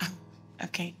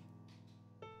 Okay.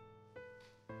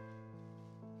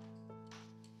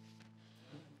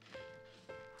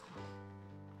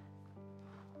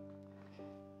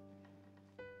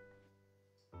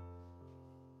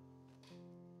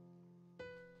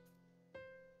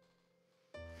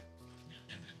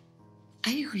 Are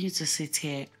you going to sit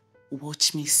here,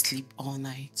 watch me sleep all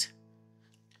night?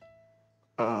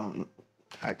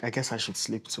 I guess I should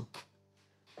sleep too.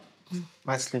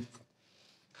 Let's sleep.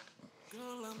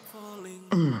 Girl, I'm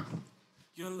falling.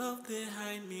 Your love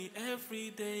behind me every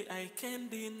day. I can't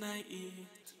deny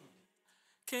it.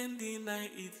 Can't deny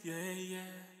it, yeah.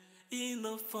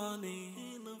 Enough funny.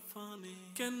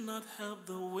 Cannot help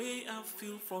the way I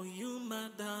feel for you, my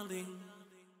darling.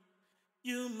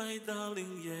 You, my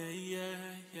darling,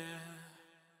 yeah.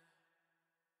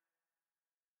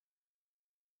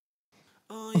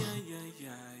 Oh, yeah.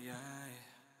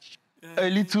 A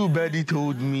little birdie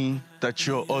told me that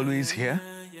you're always here,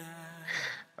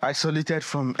 isolated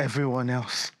from everyone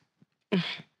else.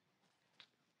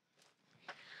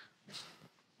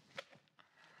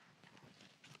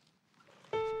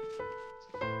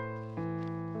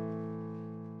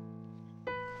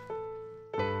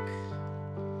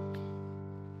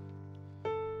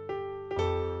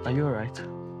 Are you all right?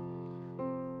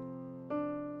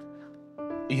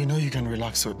 You know you can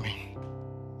relax with me.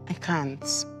 I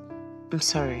can't. I'm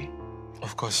sorry.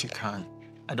 Of course you can.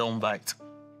 I don't bite.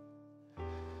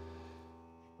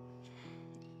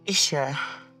 Isha,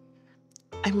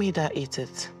 I made her eat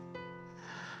it.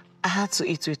 I had to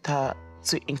eat with her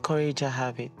to encourage her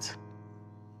habit.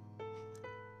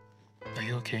 Are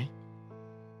you okay?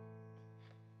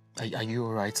 Are you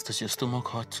all right? Does your stomach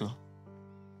hurt too?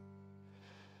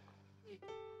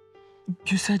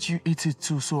 You said you ate it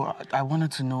too, so I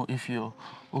wanted to know if you're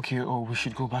okay or we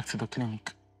should go back to the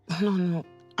clinic. No,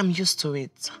 I'm used to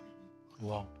it.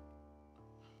 Wow.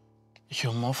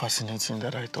 You're more fascinating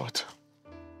than I thought.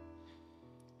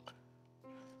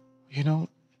 You know,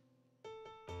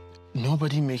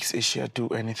 nobody makes Asia do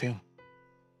anything.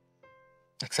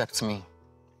 Except me,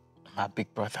 my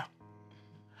big brother.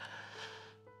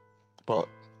 But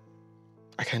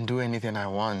I can do anything I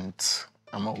want.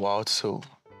 I'm a wild soul.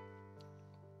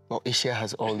 But Asia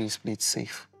has always played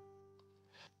safe.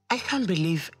 I can't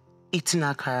believe eating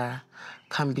akara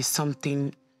can be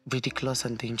something ridiculous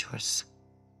and dangerous.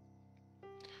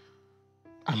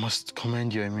 I must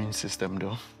commend your immune system,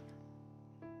 though.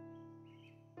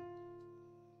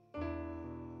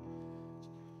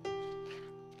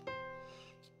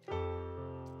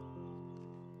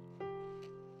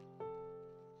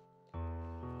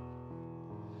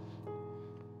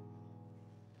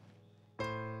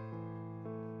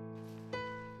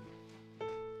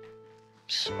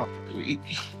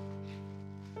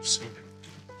 Sorry.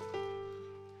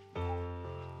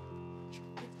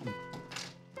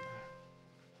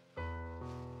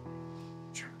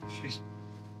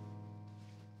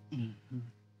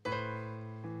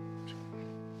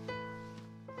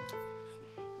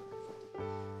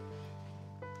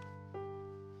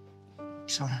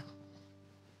 Sorry.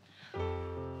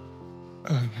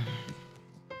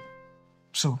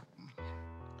 So,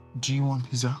 do you want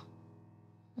pizza?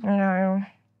 No.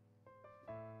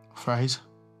 Fries?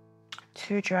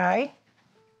 Too dry.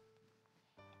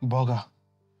 Burger?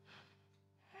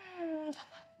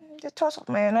 The toss of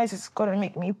mayonnaise is gonna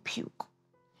make me puke.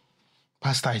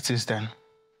 Pasta it is then.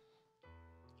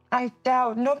 I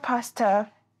doubt. No pasta,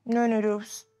 no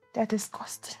noodles. They're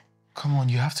disgusting. Come on,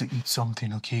 you have to eat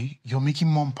something, okay? You're making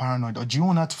Mom paranoid. Or do you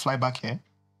want her to fly back here?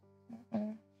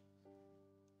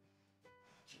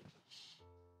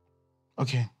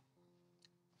 Okay.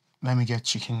 Let me get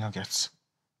chicken nuggets.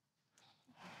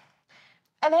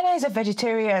 Elena is a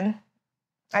vegetarian.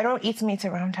 I don't eat meat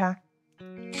around her.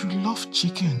 You love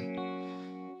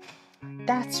chicken.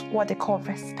 That's what they call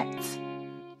respect.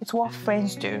 It's what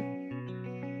friends do.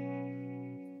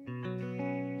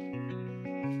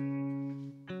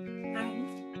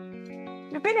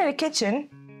 You've been in the kitchen?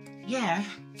 Yeah,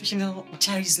 but you know,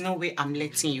 there is no way I'm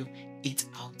letting you eat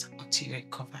out until you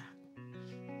recover.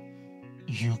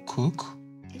 You cook?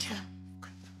 Yeah.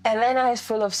 Elena is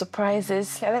full of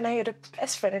surprises. Elena, you're the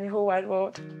best friend in the whole wide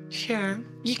world. Sure,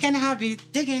 you can have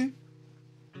it. Dig in.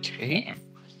 Okay.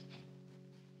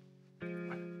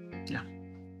 Yeah.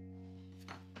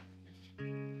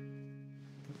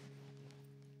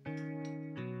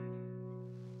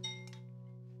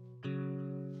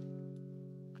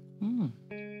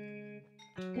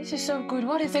 This is so good.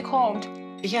 What is it called?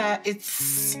 Yeah,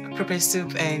 it's pepper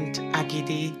soup and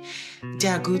agidi. They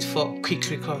are good for quick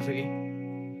recovery.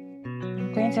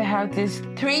 I'm going to have this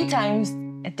 3 times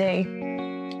a day.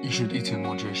 You should eat in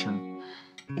moderation.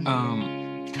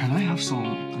 Can I have some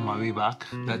on my way back?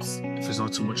 That's if it's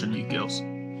not too much on you girls.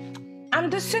 I'm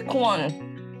the sick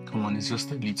one. Come on, it's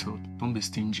just a little. Don't be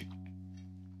stingy.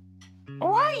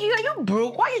 Are you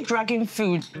broke? Why are you dragging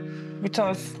food with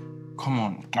us? Come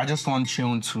on, I just want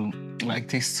Chion to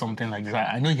taste something like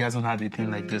that. I know he hasn't had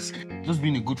anything like this. Just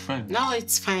being a good friend. No,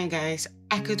 it's fine, guys.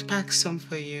 I could pack some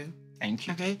for you. Thank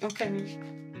you. Okay? Okay.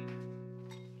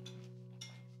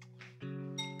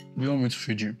 You want me to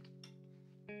feed you?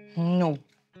 No.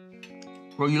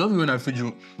 Bro, you love me when I feed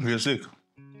you if you're sick.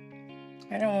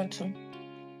 I don't want to.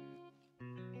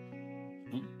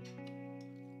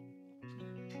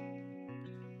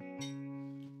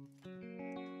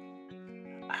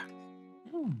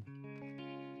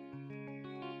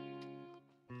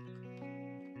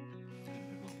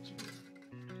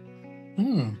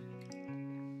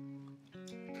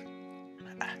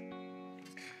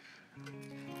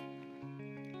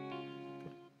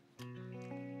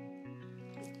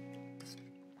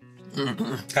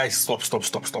 Guys, stop.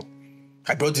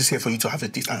 I brought this here for you to have a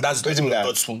taste, and that's the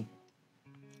third spoon.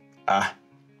 But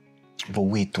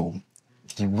wait, though.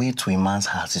 The way to a man's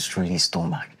heart is through his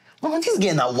stomach. Mama, this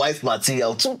girl na wife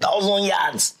material, 2,000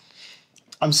 yards.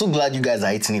 I'm so glad you guys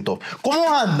are eating it up. Come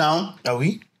on now. Are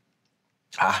we?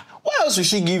 Why else would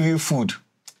she give you food?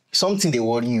 Something they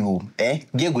worry you, eh?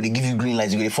 Girl go they give you green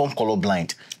lights, you go they form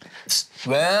colorblind.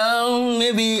 Well,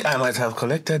 maybe I might have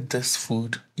collected this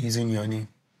food using your name.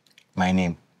 My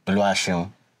name,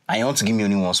 Oluwaseun. And you want to give me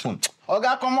only one spoon?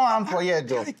 Oga, come on, I'm for here,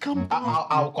 Joe.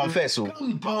 I'll confess, so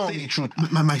say the truth.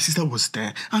 My sister was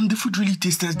there, and the food really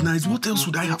tasted nice. What else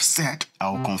would I have said?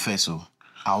 I'll confess, so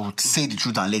I'll say the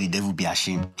truth and let the devil be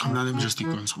ashamed. Come on, let me just take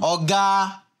one spoon.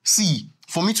 Oga, see,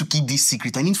 for me to keep this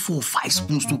secret, I need 4 or 5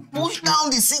 spoons to push down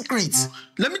the secret.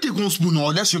 Let me take one spoon, or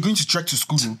unless you're going to trek to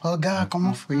school. Oga, come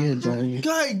on for here, Joe.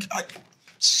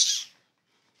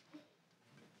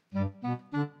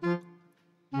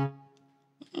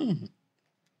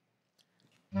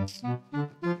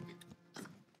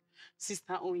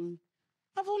 Sister Onyii,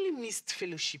 I've only missed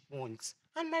fellowship once,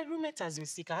 and my roommate has been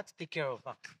sick. I had to take care of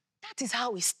her. That is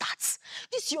how it starts.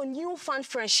 This is your newfound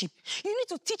friendship. You need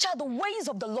to teach her the ways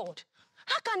of the Lord.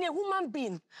 How can a human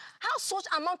being have such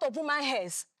amount of woman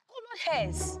hairs? Colored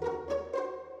hairs.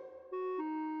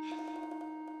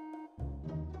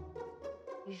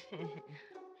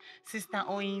 Sister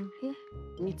Onyii,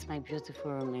 meet my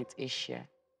beautiful roommate, Appiah.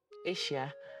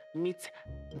 Appiah, meet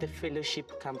the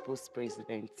fellowship campus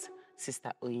president,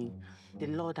 Sister Onyii. The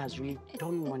Lord has really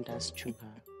done wonders through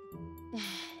her.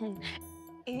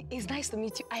 It's nice to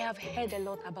meet you. I have heard a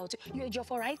lot about you. You're a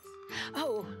Jofo, right?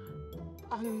 Oh.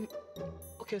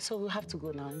 Okay, so we'll have to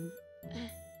go now.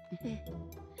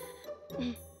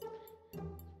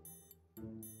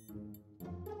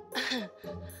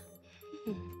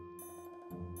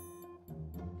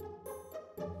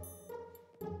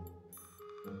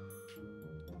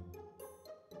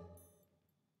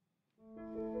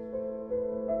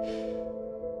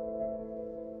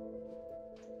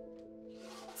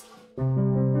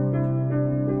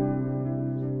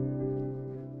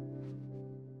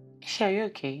 Are you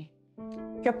okay?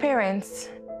 Your parents,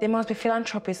 they must be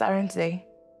philanthropists, aren't they?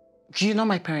 Do you know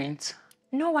my parents?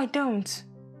 No, I don't.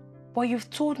 But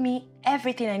you've told me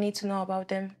everything I need to know about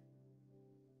them.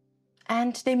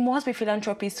 And they must be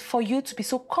philanthropists for you to be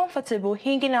so comfortable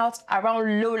hanging out around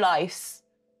lowlifes.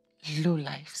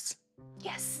 Lowlifes?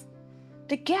 Yes.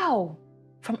 The girl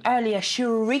from earlier, she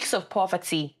reeks of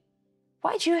poverty.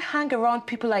 Why do you hang around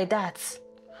people like that?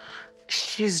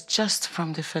 She's just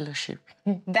from the fellowship.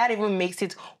 That even makes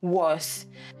it worse.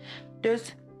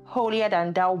 Those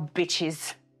holier-than-thou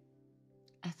bitches.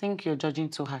 I think you're judging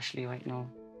too harshly right now.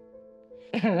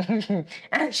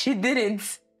 And she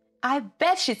didn't. I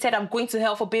bet she said I'm going to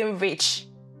hell for being rich.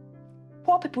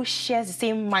 Poor people share the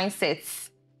same mindsets.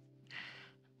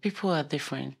 People are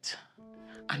different.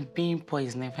 And being poor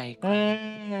is never a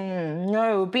crime.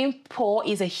 No, being poor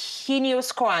is a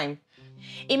heinous crime.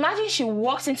 Imagine she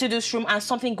walks into this room and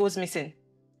something goes missing.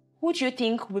 Who do you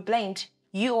think will be blamed?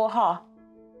 You or her?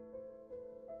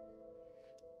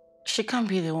 She can't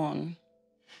be the one.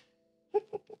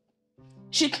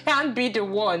 She can't be the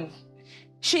one.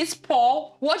 She's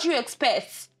poor. What do you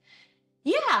expect?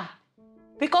 Yeah.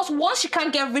 Because once she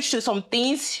can't get rich to some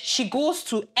things, she goes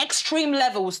to extreme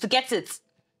levels to get it.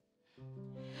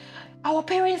 Our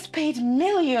parents paid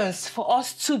millions for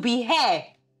us to be here,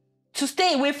 to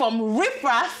stay away from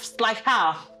riffraffs like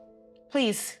her.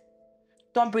 Please,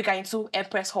 don't bring her into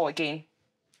Empress Hall again.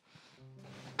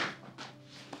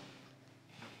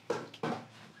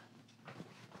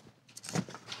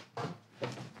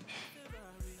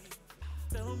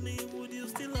 Tell me, would you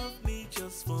still love me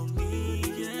just for me?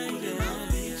 Yeah,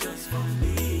 yeah, just for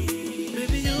me.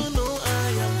 Baby, you know I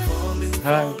am falling.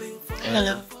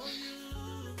 Hello.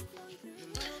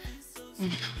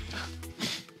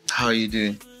 How are you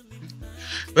doing?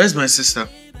 Where's my sister?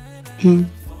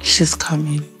 She's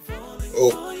coming.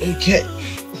 Oh, okay.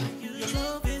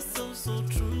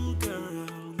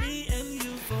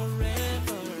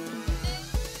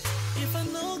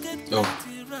 Oh,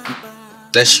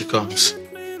 there she comes.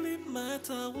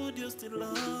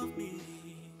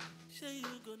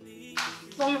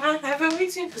 I've been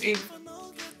waiting for you.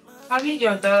 I need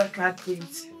your dollar card,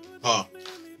 please. Oh,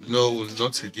 no,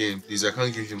 not again. Please, I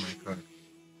can't give you my card.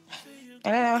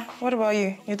 Elena, what about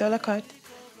you? Your dollar card?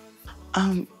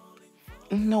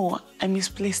 No, I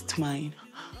misplaced mine.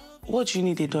 What do you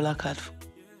need a dollar card for?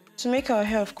 To make our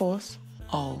hair, of course.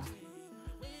 Oh.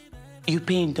 You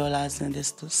pay in dollars in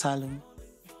this salon?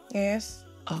 Yes.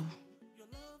 Oh.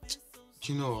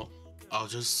 You know, I'll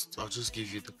just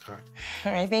give you the card.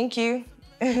 All right, thank you.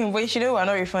 But you should know we're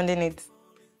not refunding it.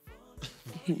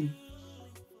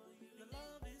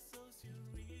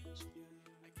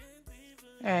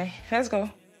 All right, let's go.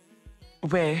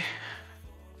 Where?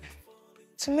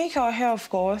 To make our hair, of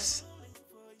course.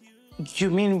 You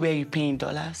mean where you pay in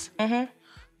dollars? Mm-hmm.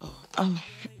 Oh,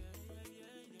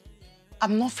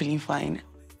 I'm not feeling fine.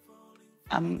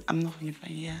 I'm not feeling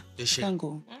fine, yeah. I can't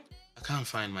go. I can't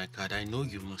find my card. I know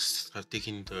you must have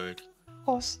taken it already. Of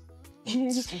course. All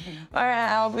right,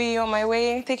 I'll be on my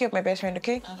way. Take care of my best friend,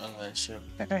 okay? All right, sure.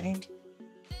 All right.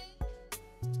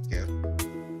 Yeah.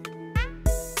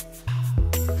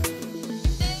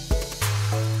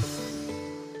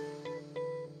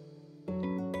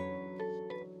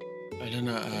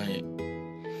 Elena, I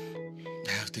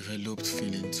have developed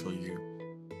feelings for you.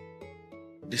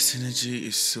 The synergy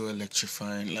is so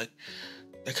electrifying. Like,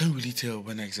 I can't really tell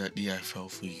when exactly I fell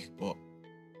for you, but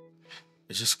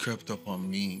it just crept up on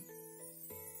me.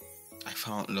 I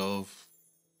found love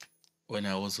when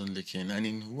I wasn't looking, and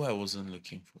in who I wasn't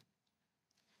looking for.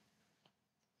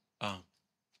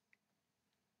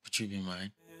 Would you be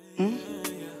mine?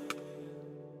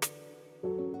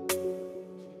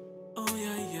 Oh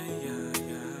yeah.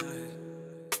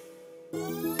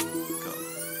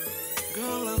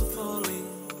 Girl, I'm falling.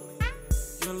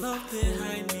 Your love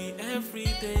behind me every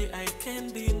day. I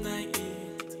can't deny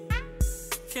it.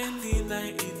 Can't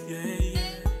deny it, yeah.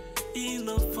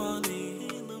 Enough funny.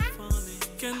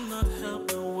 Cannot help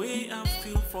the way I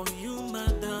feel for you, my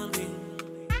darling.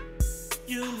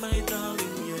 You, my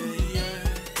darling, yeah.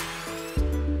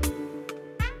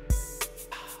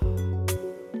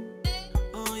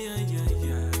 Oh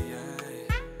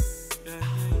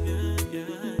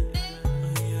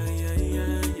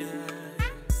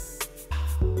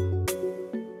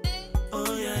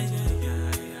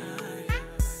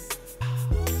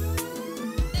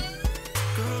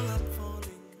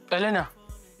Elena.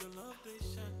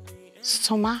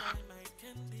 Soma.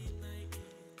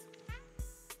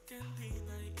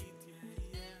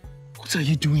 What are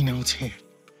you doing out here?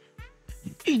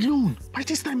 Alone, by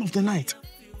this time of the night.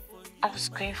 I was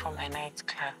going for my night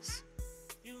class.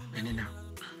 Elena,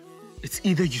 it's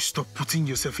either you stop putting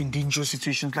yourself in dangerous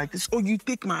situations like this or you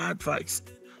take my advice.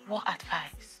 What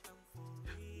advice?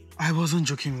 I wasn't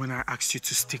joking when I asked you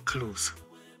to stay close.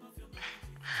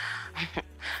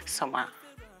 Soma,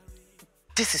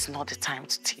 this is not the time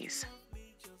to tease.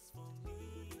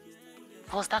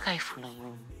 Was that guy following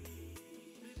you?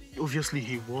 Obviously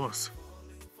he was.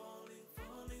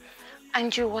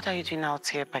 And you, what are you doing out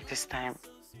here by this time?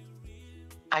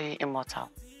 Are you immortal?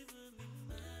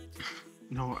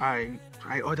 No, I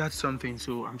ordered something,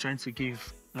 so I'm trying to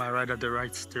give my rider the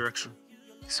right direction.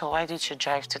 So why did you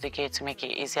drive to the gate to make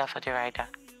it easier for the rider?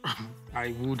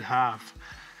 I would have.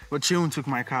 But Cheon took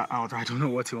my car out. I don't know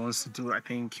what he wants to do. I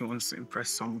think he wants to impress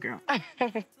some girl.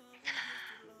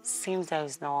 Seems there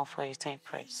is no one for you to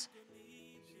impress.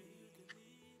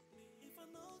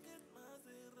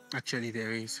 Actually,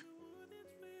 there is.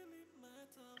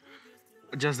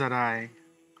 Just that I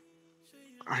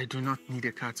do not need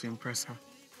a car to impress her.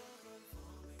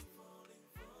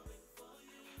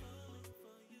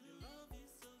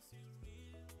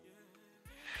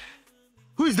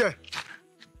 Who is there?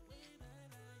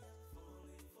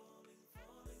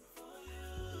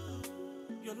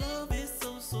 your love is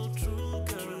so true,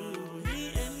 girl.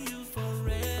 Me and you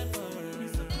forever.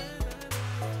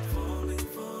 Falling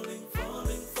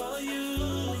for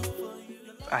you.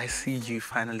 I see you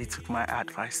finally took my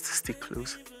advice to stay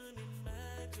close.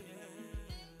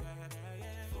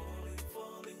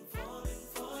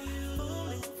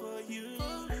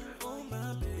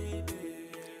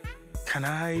 Can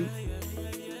I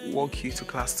walk you to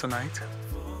class tonight?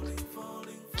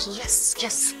 Yes,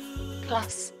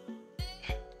 class.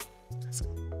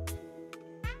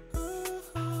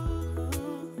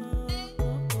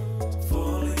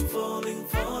 Falling for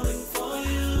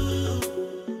you.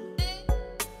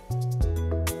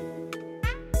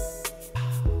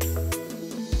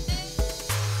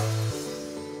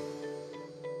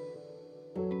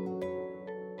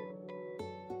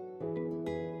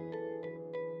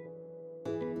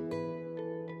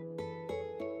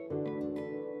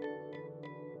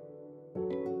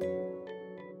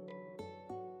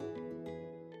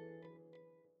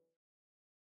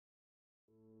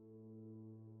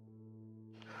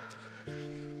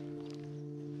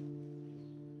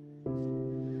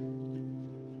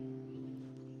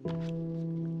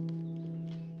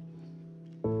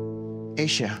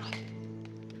 Asia.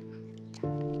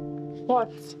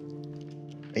 What?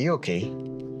 Are you okay?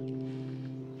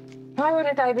 Why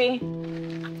wouldn't I be?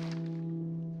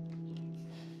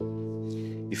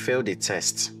 You failed the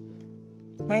test.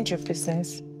 Mind your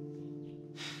business.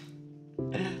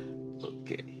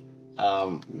 Okay.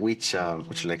 Which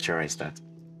lecturer is that?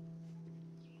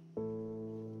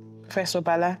 Professor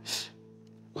Bala.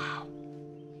 Wow.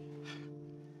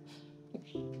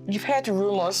 You've heard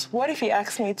rumors. What if he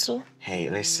asks me to? Hey,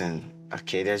 listen.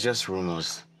 Okay, they're just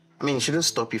rumors. I mean, it shouldn't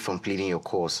stop you from pleading your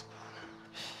cause.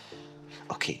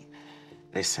 Okay,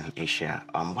 listen, Asia,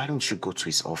 why don't you go to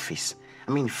his office?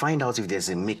 I mean, find out if there's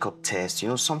a makeup test, you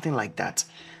know, something like that.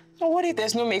 Well, what if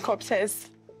there's no makeup test?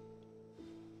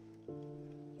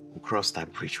 We'll cross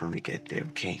that bridge when we get there,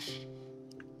 okay?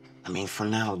 I mean, for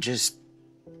now, just,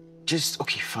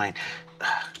 okay, fine.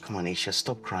 Come on, Asia,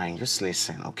 stop crying. Just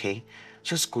listen, okay?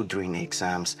 Just go during the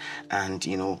exams. And,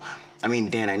 you know, I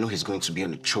mean, then I know he's going to be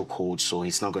on a chokehold, so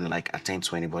he's not going to, like, attend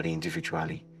to anybody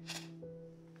individually.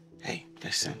 Hey,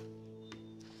 listen.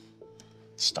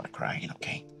 Stop crying,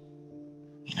 okay?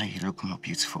 You know, you look more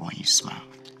beautiful when you smile.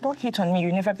 Don't hit on me.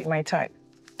 You'll never be my type.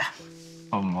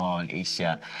 Come on,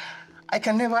 Asia. I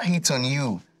can never hit on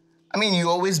you. I mean, you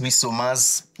always be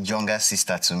Soma's younger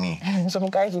sister to me. Some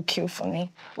guys will kill for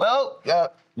me. Well,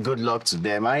 good luck to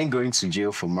them. I ain't going to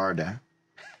jail for murder.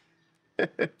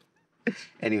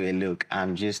 Anyway, look,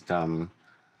 I'm just, I'm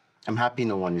happy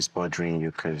no one is bothering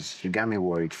you because you got me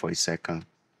worried for a second.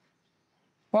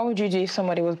 What would you do if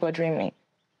somebody was bothering me?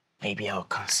 Maybe I'll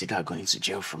consider going to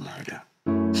jail for murder.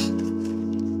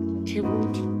 You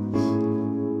would.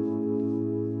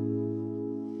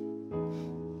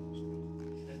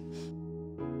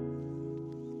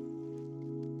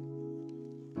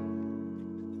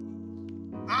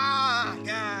 Ah,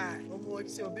 God.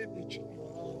 What's your baby?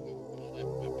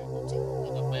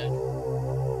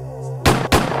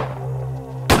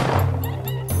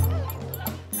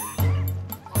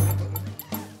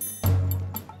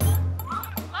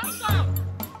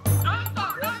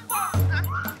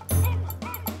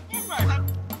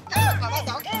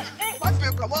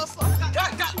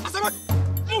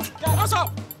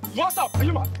 What's up? Are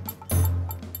you mad?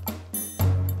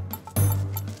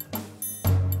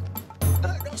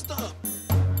 Don't stop.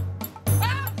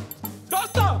 Don't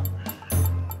stop!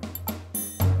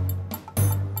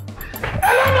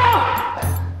 Elena!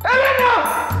 Elena!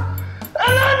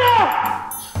 Elena!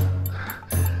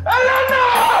 Elena!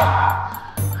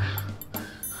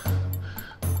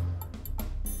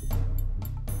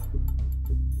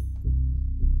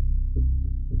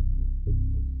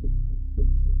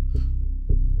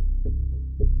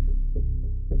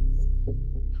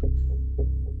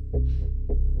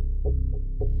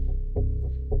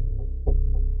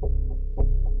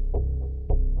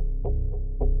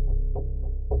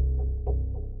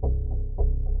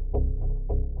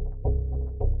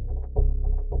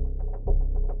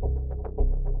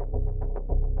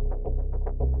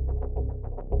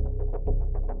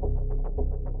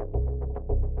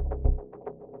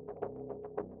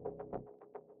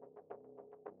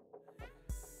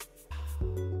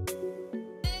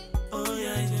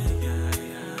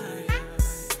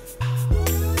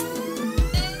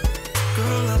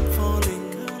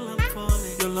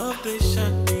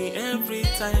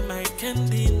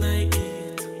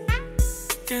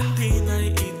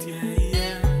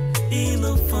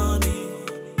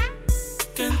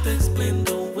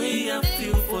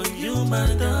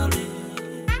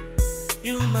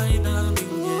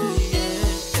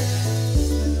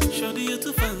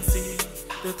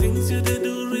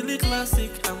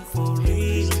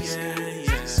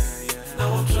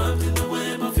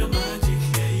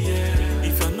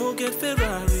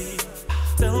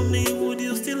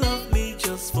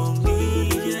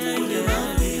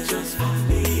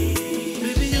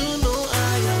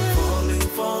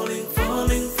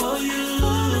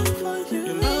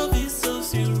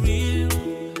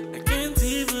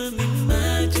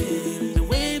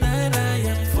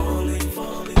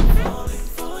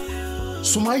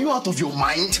 Are you out of your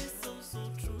mind?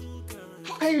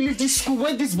 How can you leave this school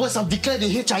when these boys have declared a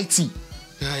HIT?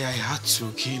 Yeah, I had to,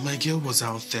 okay? My girl was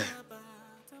out there.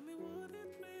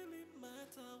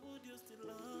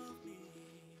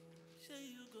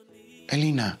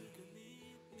 Elena,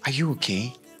 are you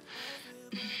okay?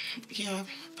 Yeah,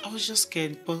 I was just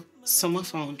scared, but someone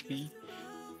found me.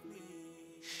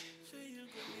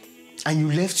 And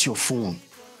you left your phone.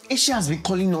 She has been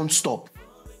calling non-stop.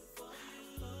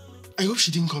 I hope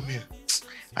she didn't come here.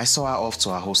 I saw her off to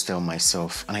her hostel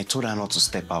myself, and I told her not to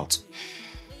step out.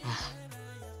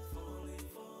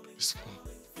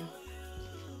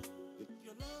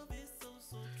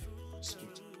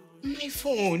 My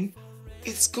phone,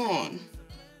 it's gone.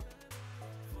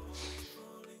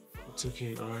 It's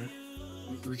okay, alright?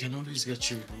 We can always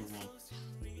get you a new one.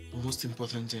 The most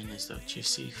important thing is that you're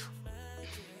safe.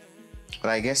 But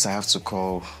I guess I have to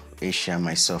call Asia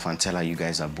myself and tell her you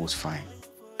guys are both fine.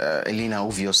 Elena,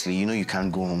 obviously, you know you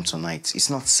can't go home tonight.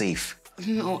 It's not safe.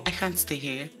 No, I can't stay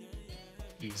here.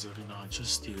 Please, Elena,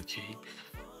 just stay, okay?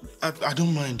 I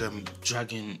don't mind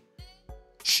dragging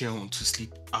Sharon to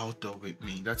sleep outdoor with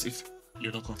me. That's if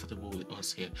you're not comfortable with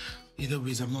us here. Either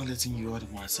ways, I'm not letting you out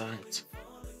of my sight.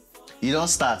 You don't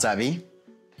start, Abby.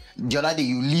 The other day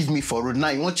you leave me for road. Now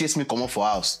you won't chase me come up for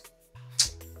house.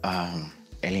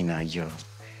 Elena, you're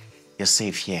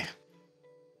safe here.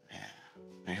 Yeah,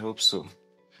 I hope so.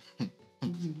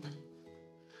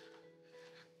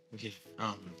 Okay.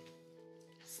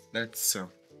 Let's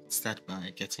start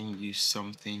by getting you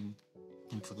something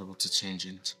comfortable to change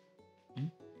into.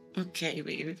 Okay,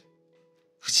 baby.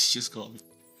 Just call me.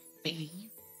 Baby.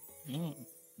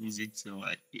 Music so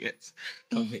like yes.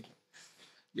 Come here.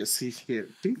 You're safe here.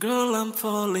 Girl, I'm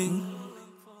falling.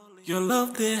 Your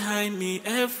love behind me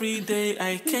every day.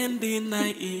 I can't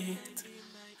deny it.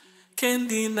 Can't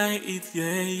deny it,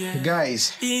 yeah.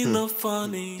 Guys, Enough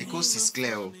funny. the coast is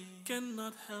clear.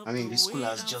 I mean, the school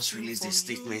has just released a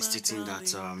statement stating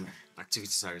that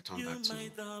activities are returned back to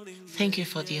me. Thank you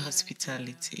for the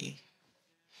hospitality.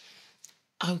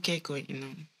 I'll get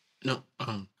going now.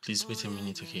 No, please wait a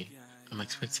minute, okay? I'm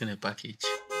expecting a package.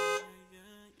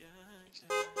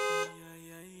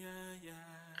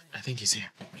 I think he's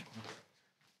here.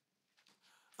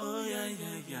 Oh, yeah.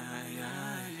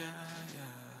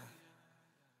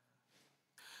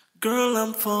 Girl,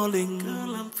 I'm falling.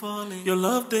 Your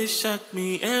love, they shock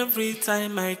me every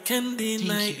time. I can't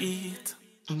deny it.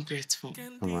 I'm grateful.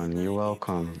 Come on, you're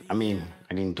welcome. I mean,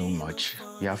 I didn't do much.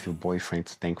 You have your boyfriend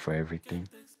to thank for everything.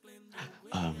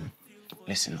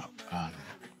 Listen up.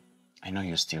 I know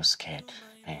you're still scared,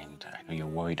 and I know you're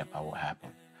worried about what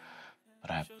happened. But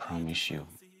I promise you,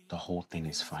 the whole thing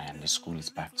is fine, and the school is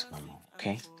back to normal,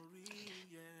 okay?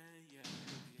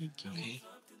 Thank you. Okay.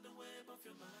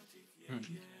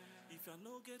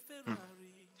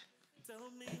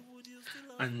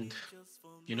 And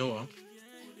you know what?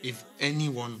 If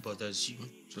anyone bothers you,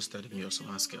 just tell them you're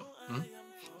someone's girl.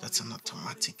 That's an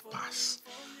automatic pass.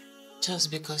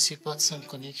 Just because you bought some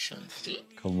connection.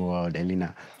 Come on,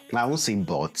 Elena. I won't say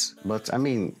but I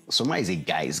mean, Soma is a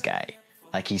guy's guy.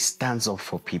 Like, he stands up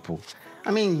for people.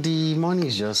 I mean, the money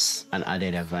is just an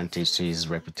added advantage to his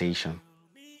reputation.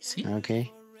 See?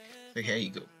 Okay? So here you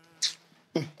go.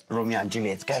 Romeo and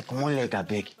Juliet, guy, come on, like a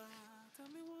beg.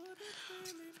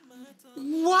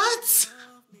 What?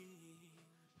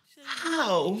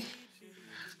 How?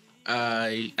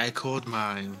 I called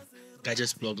my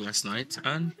gadgets blog last night,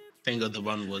 and thank God the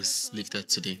one was lifted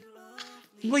today.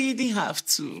 But you didn't have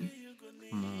to.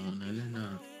 Come on,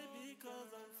 Elena.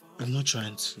 I'm not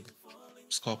trying to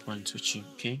score points with you,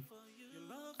 okay?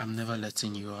 I'm never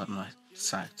letting you out my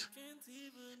sight.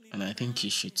 And I think you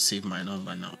should save my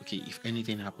number now, okay? If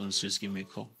anything happens, just give me a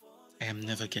call. I am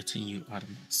never getting you out of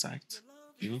my sight.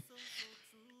 You know?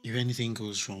 If anything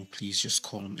goes wrong, please just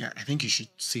call me. I think you should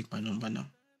save my number now.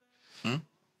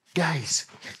 Guys,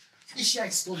 Isha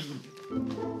is coming.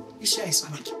 Isha is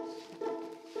coming.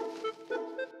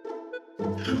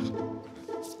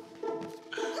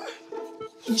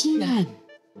 Regina,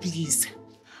 please,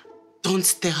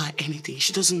 don't tell her anything.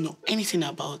 She doesn't know anything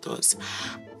about us.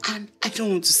 And I don't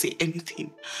want to say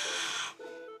anything.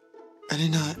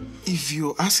 Elena, if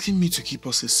you're asking me to keep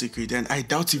us a secret, then I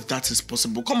doubt if that is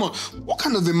possible. Come on, what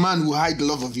kind of a man will hide the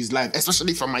love of his life,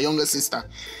 especially from my younger sister?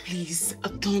 Please,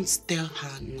 don't tell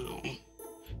her now.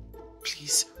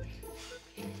 Please.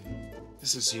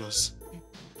 This is yours.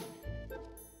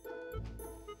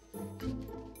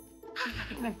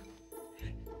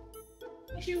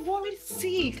 You're worried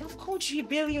sick. I've called you a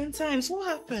billion times. What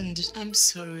happened? I'm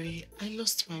sorry. I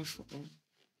lost my phone.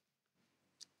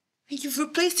 You've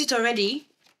replaced it already?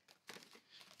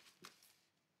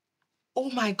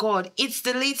 Oh my God, it's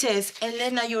the latest.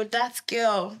 Elena, you're that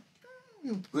girl.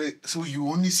 Wait, so you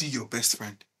only see your best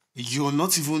friend? You're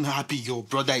not even happy your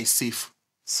brother is safe?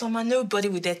 Soma, nobody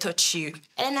will dare touch you.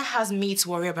 Elena has me to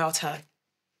worry about her.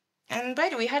 And by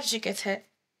the way, how did you get her?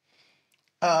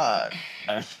 I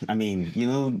mean, you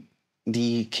know,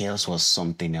 the chaos was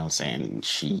something else, and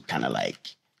she kind of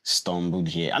like stumbled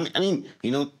here. I mean,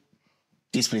 you know,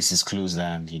 this place is closed,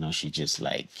 and you know, she just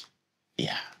like,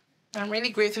 yeah. I'm really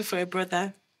grateful for your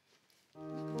brother.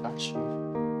 Got you.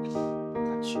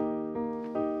 Got you.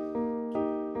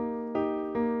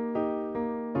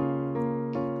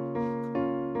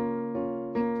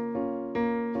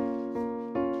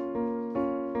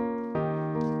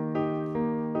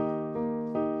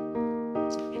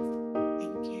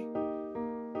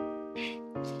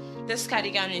 This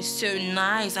cardigan is so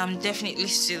nice. I'm definitely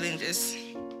stealing this.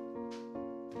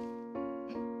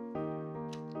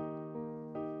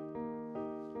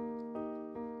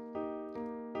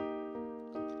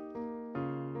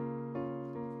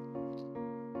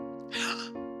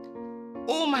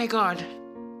 Oh my God.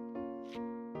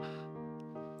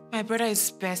 My brother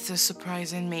is best at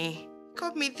surprising me.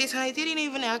 Got me this and I didn't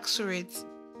even ask for it.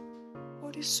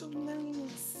 What is so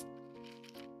nice?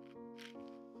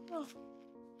 Oh.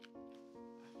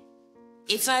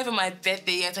 It's not even my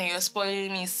birthday yet and you're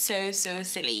spoiling me so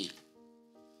silly.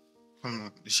 Come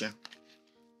on, Uche.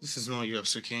 This is not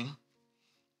yours, okay?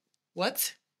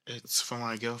 What? It's for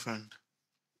my girlfriend.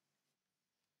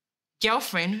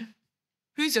 Girlfriend?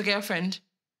 Who's your girlfriend?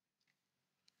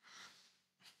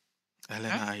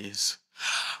 Elena is.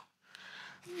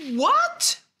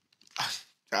 What?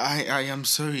 I am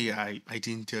sorry I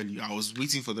didn't tell you. I was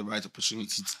waiting for the right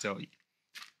opportunity to tell you.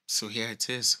 So here it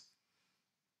is.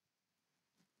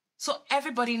 So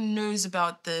everybody knows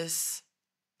about this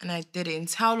and I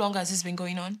didn't. How long has this been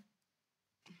going on?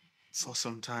 For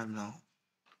some time now.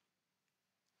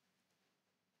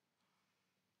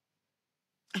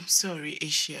 I'm sorry,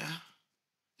 Asia.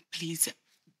 Please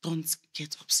don't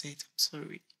get upset. I'm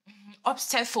sorry.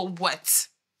 Upset for what?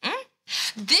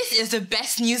 This is the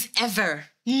best news ever.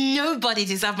 Nobody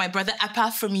deserves my brother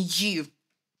apart from you.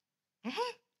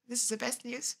 This is the best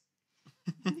news.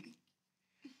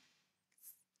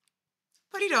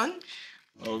 Put it on.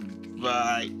 All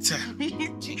right.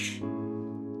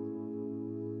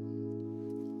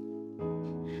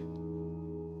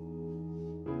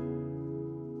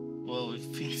 Well, it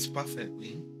fits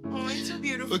perfectly. Oh, it's so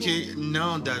beautiful. Okay,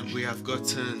 now that we have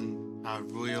gotten our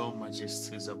Royal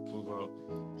Majesty's approval,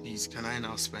 please, can I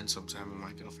now spend some time with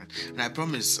my girlfriend? And I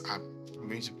promise I'm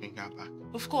going to bring her back.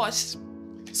 Of course.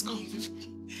 Let's go.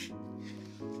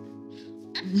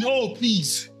 No,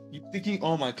 please. You're taking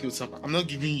all my clothes. I'm not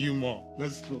giving you more.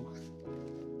 Let's go.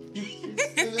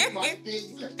 Oh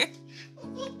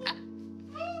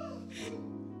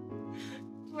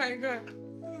my God.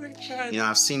 Oh my God. You know,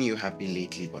 I've seen you happy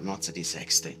lately, but not to this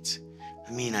extent.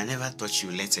 I mean, I never thought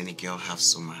you'd let any girl have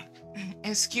Soma.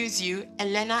 Excuse you,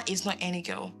 Elena is not any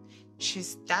girl.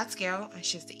 She's that girl and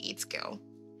she's the it girl.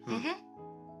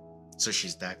 So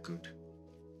she's that good.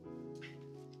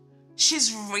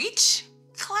 She's rich,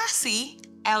 classy,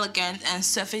 elegant, and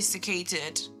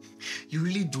sophisticated. You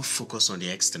really do focus on the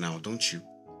external, don't you?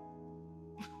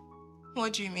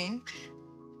 What do you mean?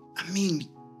 I mean,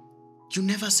 you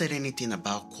never said anything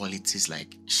about qualities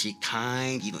like she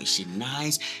kind, you know, she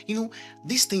nice. You know,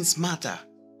 these things matter.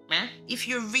 If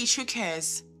you're rich, who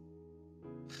cares?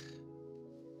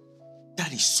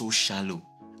 That is so shallow.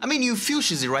 I mean, you feel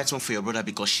she's the right one for your brother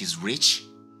because she's rich?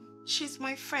 She's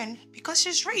my friend because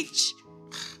she's rich.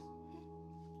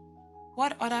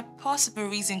 What other possible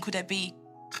reason could there be?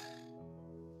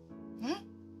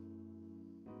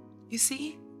 You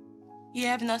see? You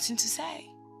have nothing to say.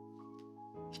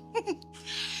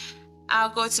 I'll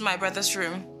go to my brother's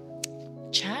room.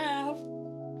 Ciao.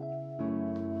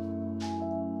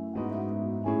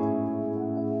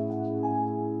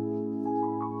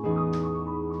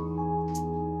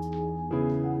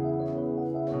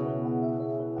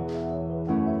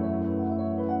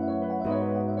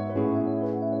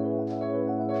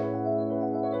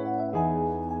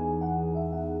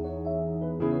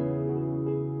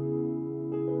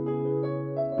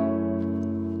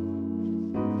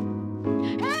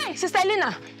 Sister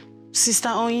Elena. Sister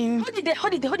Onyii.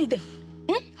 Hold it there.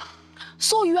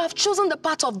 So you have chosen the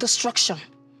path of destruction.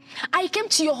 I came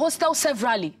to your hostel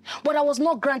severally, but I was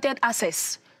not granted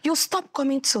access. You stopped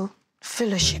coming to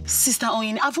fellowship. Sister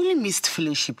Onyii, I've only missed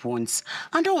fellowship once,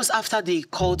 and that was after the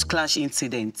cult clash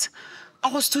incident.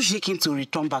 I was too shaken to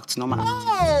return back to normal.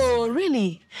 Oh,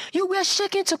 really? You were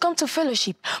shaken to come to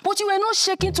fellowship, but you were not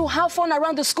shaken to have fun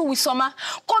around the school with Soma,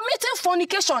 committing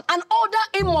fornication and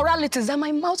other immoralities that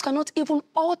my mouth cannot even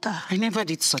utter. I never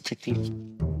did such a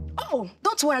thing. Oh,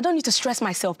 don't worry, I don't need to stress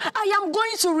myself. I am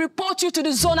going to report you to the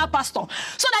zonal pastor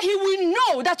so that he will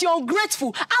know that you're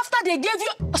ungrateful. After they gave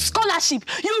you a scholarship,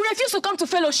 you refuse to come to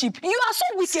fellowship. You are so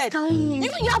wicked.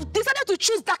 You have decided to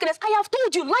choose darkness. I have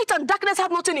told you, light and darkness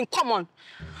have nothing in common.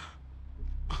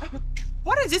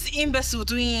 What is this imbecile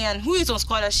doing and who is on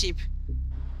scholarship?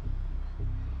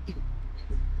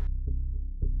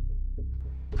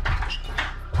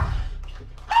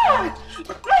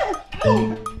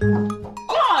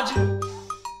 God!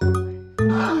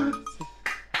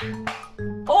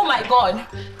 Oh my God!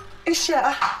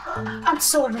 Isha, I'm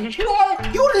sorry.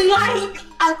 You lying!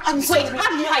 I'm sorry. Wait, how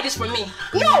did you hide this from me?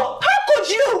 No! How could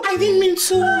you? I didn't mean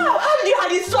to. How did you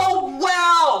hide it so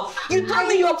well? You told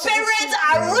me your parents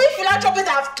are rich philanthropists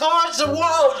that have touched the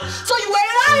world. So you were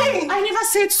lying! I never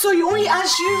said so. You only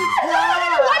asked you.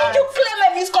 Why did you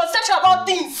claim a misconception about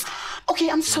things? Okay,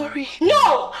 I'm sorry.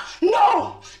 No!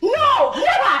 No! No!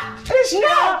 Never! Please,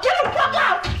 no! Get the fuck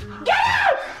out! Get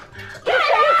out! Get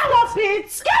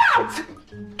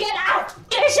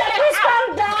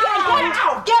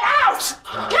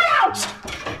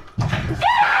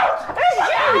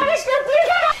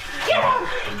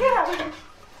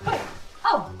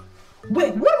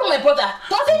brother.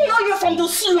 Doesn't he know you're from the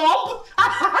slum?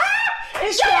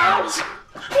 Get out!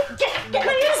 Get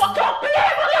out!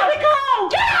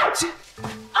 Get out!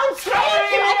 I'm sorry.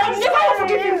 I can never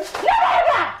forgive you.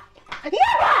 Never!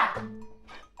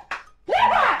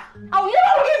 I'll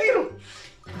never forgive you.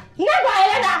 Never,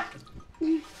 Elena.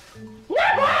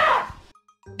 Never!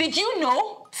 Did you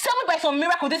know? Tell me by some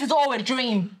miracle this is all a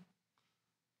dream.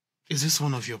 Is this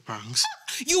one of your pranks?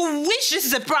 You wish this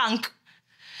is a prank.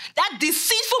 That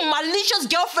deceitful, malicious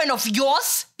girlfriend of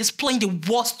yours is playing the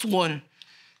worst one.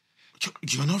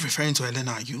 You're not referring to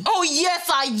Elena, are you? Oh, yes,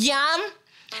 I am.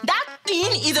 That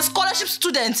thing is a scholarship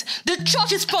student. The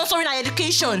church is sponsoring her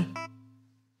education.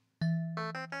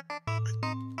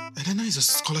 Elena is a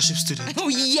scholarship student? Oh,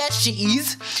 yes, she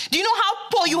is. Do you know how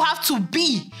poor you have to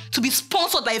be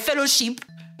sponsored by a fellowship?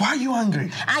 Why are you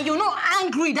angry? And you're not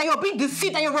angry that you're being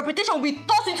deceived and your reputation will be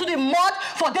tossed into the mud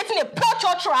for dating a poor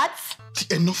church rat?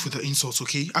 Enough with the insults,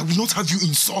 okay? I will not have you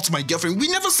insult my girlfriend. We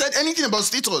never said anything about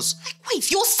status. Wait,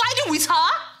 you're siding with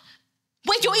her?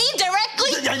 Wait, you're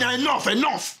indirectly? Yeah,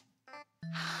 enough!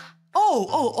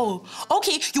 Oh.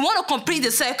 Okay, you want to complete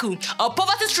the circle. A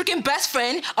poverty-stricken best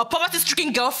friend, a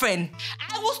poverty-stricken girlfriend.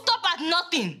 I will stop at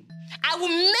nothing. I will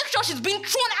make sure she's being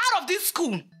thrown out of this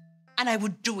school. And I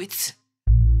will do it.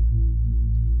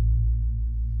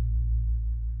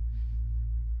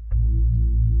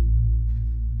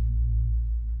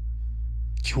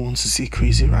 You want to see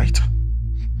crazy, right?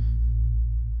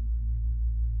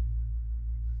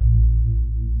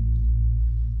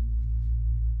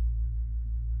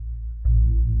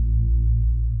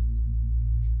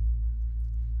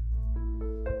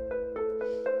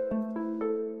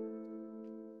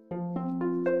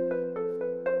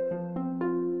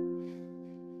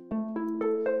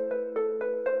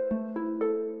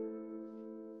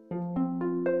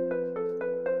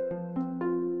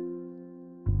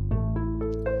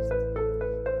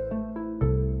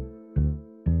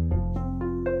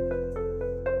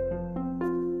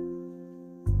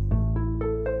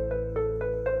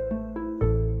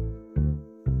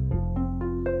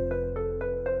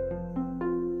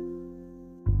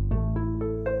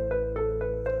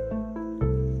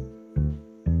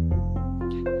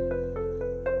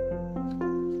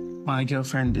 My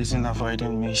girlfriend isn't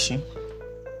avoiding me,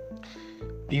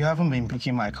 You haven't been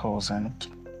picking my calls and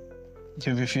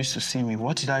you refuse to see me.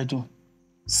 What did I do?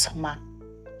 Summer.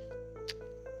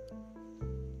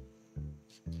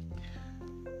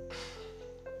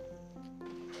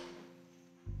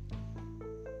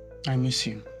 I miss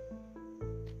you.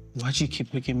 Why do you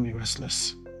keep making me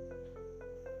restless?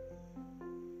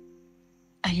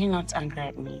 Are you not angry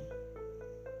at me?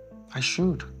 I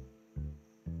should.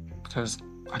 Because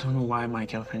I don't know why my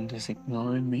girlfriend is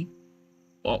ignoring me.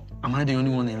 Or am I the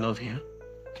only one in love here?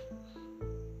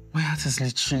 My heart is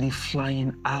literally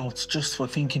flying out just for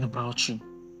thinking about you.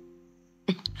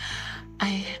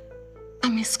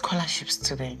 I'm a scholarship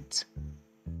student.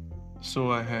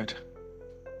 So I heard.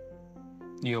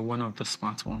 You're one of the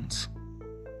smart ones.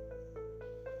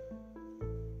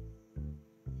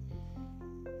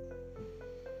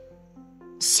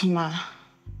 Summer,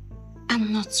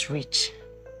 I'm not rich.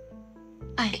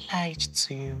 I lied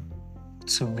to you.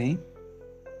 To me?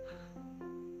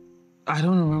 I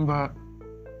don't remember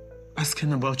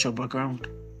asking about your background.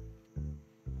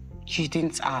 You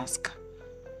didn't ask.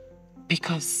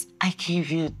 Because I gave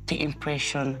you the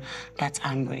impression that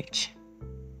I'm rich.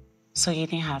 So you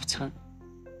didn't have to.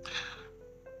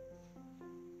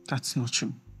 That's not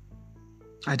true.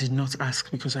 I did not ask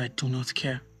because I do not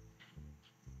care.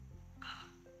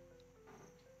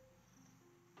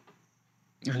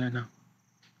 Elena,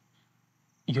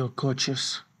 you're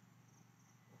gorgeous.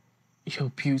 You're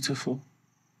beautiful.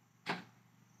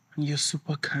 And you're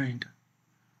super kind.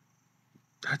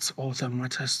 That's all that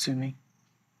matters to me.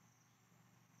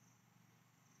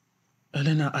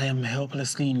 Elena, I am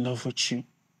helplessly in love with you.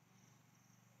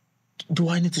 Do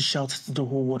I need to shout to the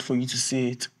whole world for you to see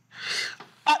it?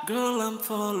 Girl, I'm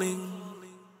falling.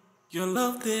 Your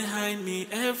love behind me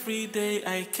every day.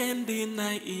 I can't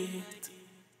deny it.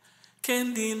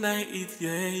 Can't deny it,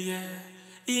 yeah.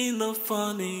 Enough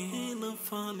funny.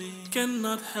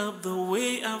 Cannot help the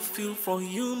way I feel for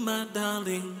you, my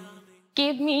darling.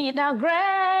 Give me the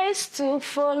grace to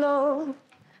follow.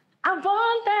 I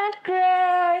want that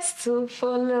grace to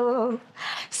follow.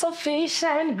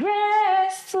 Sufficient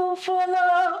grace to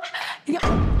follow.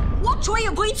 What way are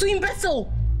you going to,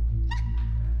 imbecile?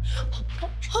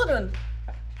 Hold on.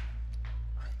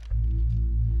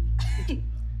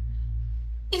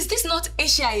 Is this not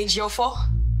Asia Ejiofor?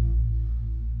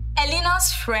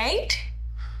 Elena's friend?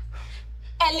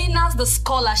 Elena's the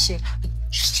scholarship.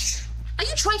 Are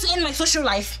you trying to end my social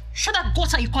life? Shut that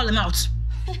gutter you call him out.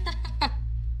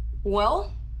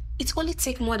 Well, it only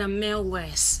takes more than mere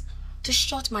words to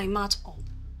shut my mouth up.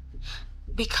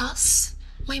 Because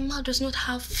my mouth does not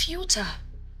have filter.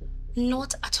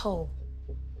 Not at all.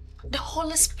 The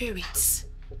Holy Spirit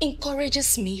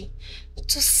encourages me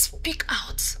to speak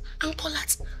out and call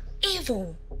out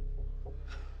evil.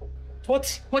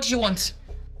 What do you want?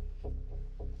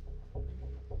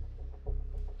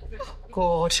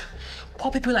 God,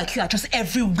 poor people like you are just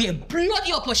everywhere.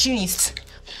 Bloody opportunists.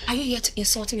 Are you here to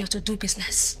insult me or to do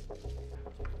business?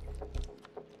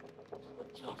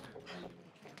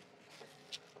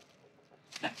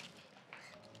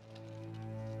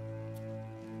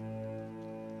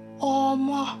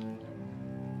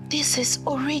 This is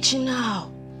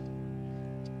original.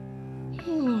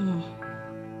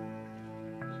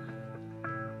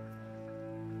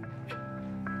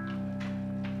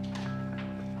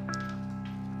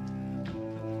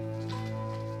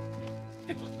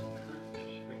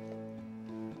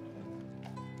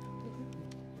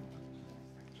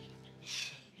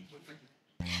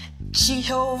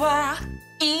 Jehovah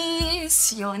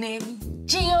is your name.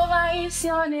 Jehovah is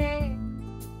your name.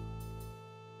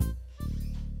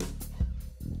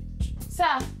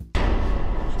 Sir.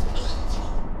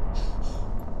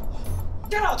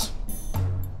 Get out!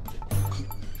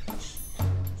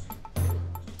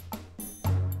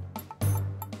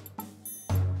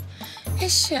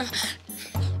 Asia.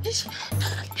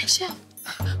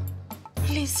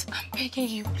 Please, I'm begging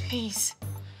you, please.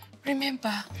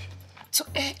 Remember, to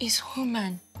err is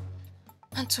human,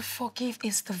 and to forgive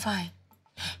is divine.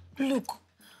 Look,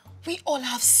 we all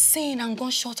have sinned and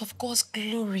gone short of God's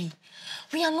glory.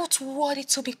 We are not worthy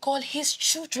to be called His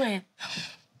children.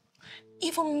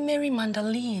 Even Mary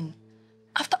Magdalene,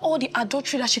 after all the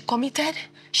adultery that she committed,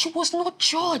 she was not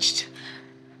judged.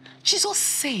 Jesus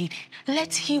said,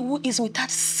 "Let he who is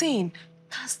without sin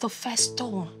cast the first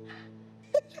stone."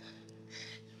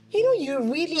 You know,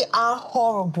 you really are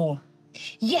horrible.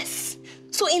 Yes.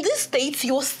 So in this state,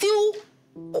 you're still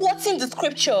quoting the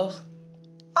scripture.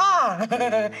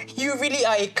 You really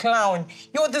are a clown.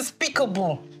 You're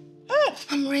despicable.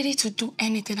 I'm ready to do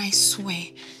anything, I swear.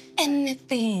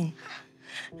 Anything.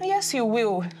 Yes, you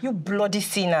will. You bloody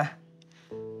sinner.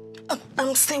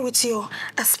 I'm staying with your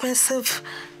expensive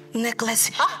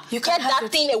necklace. You get that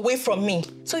thing away from me.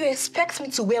 So you expect me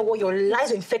to wear what your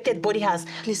lies infected body has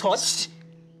touched?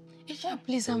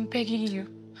 Please, I'm begging you.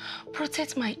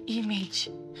 Protect my image.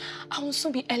 I will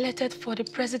soon be elected for the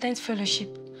President's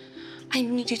Fellowship. I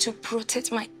need you to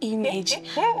protect my image.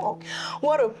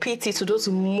 What a pity to those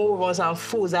morons and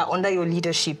fools that are under your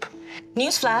leadership.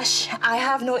 Newsflash, I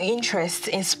have no interest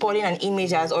in spoiling an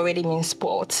image that has already been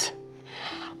spoiled.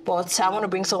 But I want to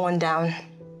bring someone down.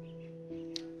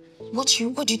 What do you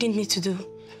need me to do?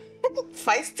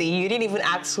 Feisty, you didn't even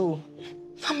ask who.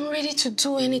 I'm ready to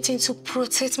do anything to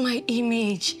protect my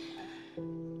image.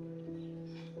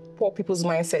 Poor people's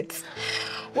mindsets.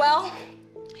 Well,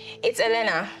 it's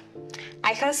Elena.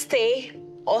 I can't stay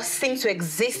or seem to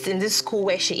exist in this school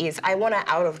where she is. I want her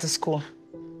out of the school.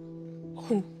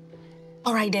 Oh.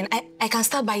 All right then, I can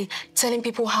start by telling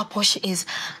people how poor she is.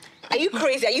 Are you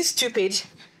crazy? Are you stupid?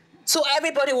 So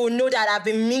everybody will know that I've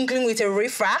been mingling with a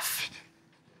riffraff?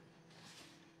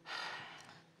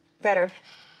 Better.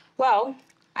 Well,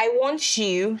 I want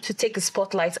you to take the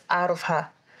spotlight out of her.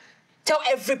 Tell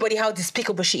everybody how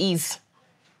despicable she is.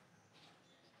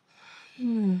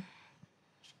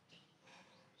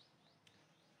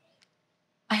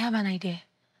 I have an idea.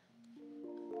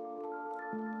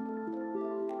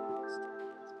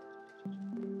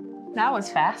 That was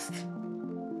fast.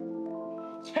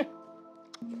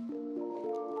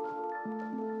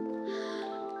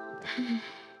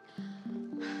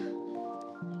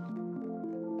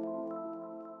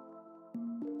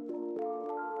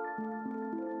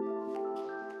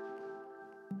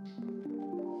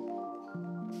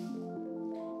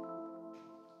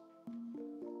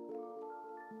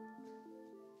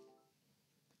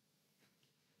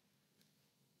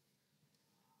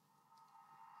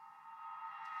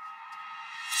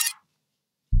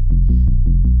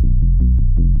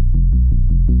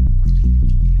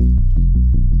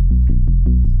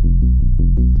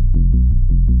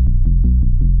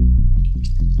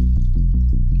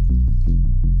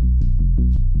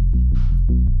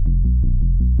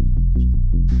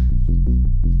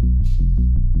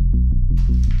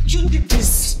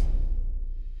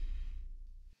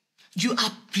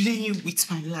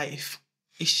 With my life,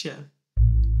 Asia.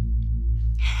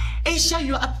 Asia,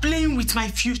 you are playing with my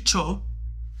future.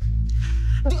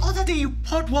 The other day you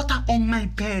poured water on my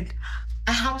bed.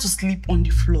 I had to sleep on the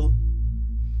floor.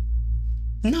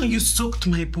 Now you soaked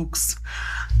my books.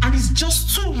 And it's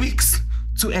just 2 weeks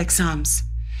to exams.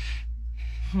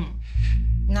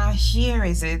 Now here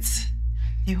is it.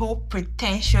 The whole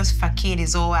pretentious facade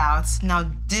is all out.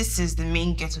 Now this is the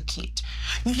main ghetto kid.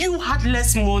 You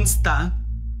heartless monster.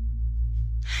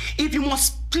 If you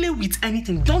must play with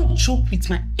anything, don't joke with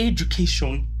my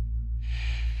education.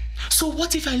 So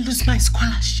what if I lose my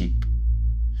scholarship?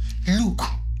 Look,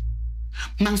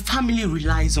 my family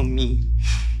relies on me.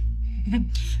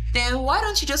 Then why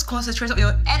don't you just concentrate on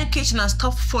your education and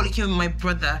stop frolicking with my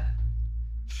brother?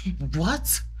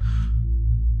 What?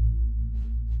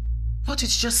 What did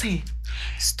you just say?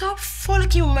 Stop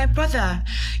frolicking with my brother.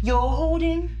 You're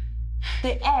holding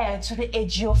the heir to the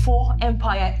Ejiofor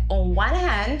Empire on one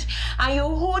hand, and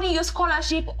you're holding your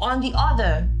scholarship on the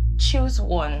other. Choose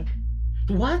one.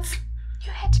 What?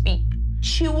 You heard me.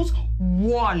 Choose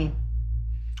one.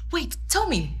 Wait, tell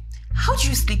me, how do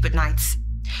you sleep at night?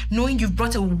 Knowing you've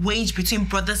brought a wage between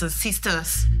brothers and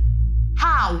sisters.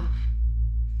 How?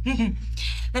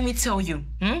 Let me tell you.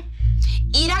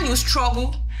 Either you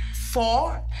struggle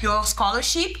for your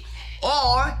scholarship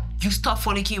or you stop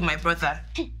frolicking with my brother.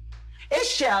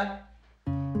 Asia.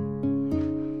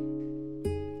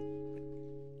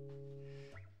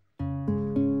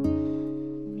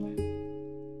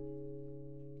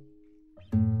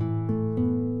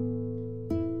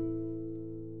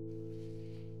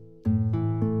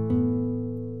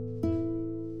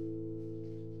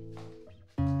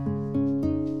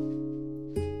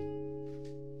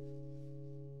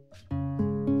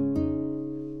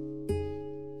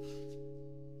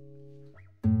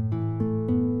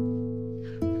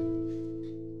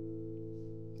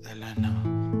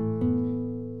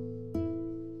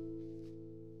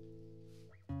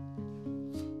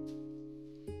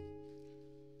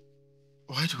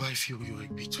 Why do I feel you're a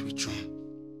bit withdrawn?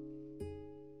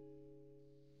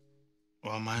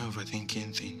 Or am I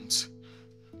overthinking things?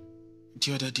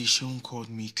 The other day, Sean called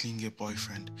me clingy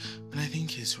boyfriend, and I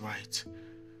think he's right.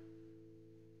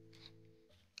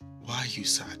 Why are you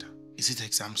sad? Is it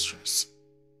exam stress?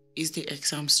 It's the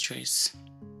exam stress.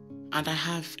 And I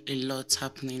have a lot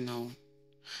happening now.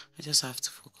 I just have to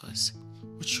focus.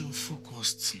 But you're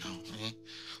focused now, eh?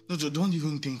 No, don't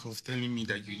even think of telling me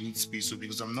that you need space,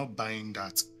 because I'm not buying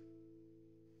that.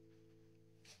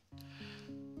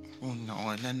 Oh no,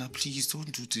 Elena, please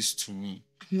don't do this to me.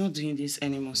 I'm not doing this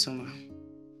anymore, Summer.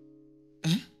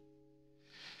 Eh?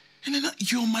 Elena,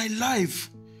 you're my life.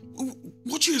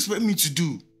 What do you expect me to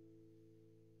do?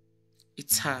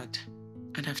 It's hard,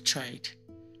 and I've tried.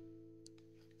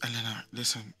 Elena,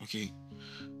 listen, okay?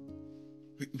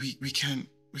 We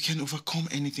can overcome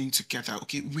anything together,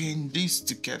 okay? We're in this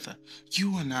together,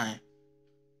 you and I.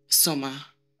 Summer,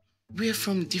 we're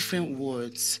from different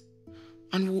worlds,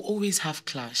 and we'll always have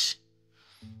clash.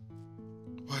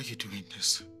 Why are you doing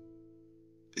this?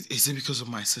 Is it because of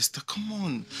my sister? Come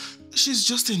on, she's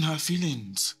just in her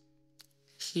feelings.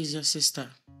 She's your sister,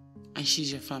 and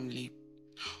she's your family.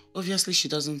 Obviously, she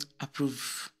doesn't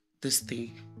approve this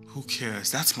thing. Who cares?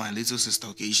 That's my little sister,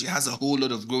 okay? She has a whole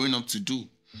lot of growing up to do.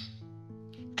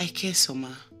 I care,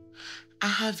 Summer. I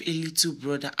have a little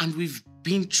brother and we've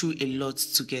been through a lot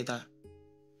together.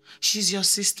 She's your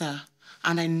sister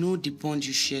and I know the bond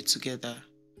you share together.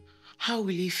 How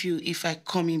will you feel if I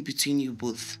come in between you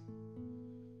both?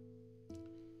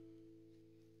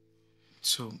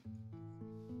 So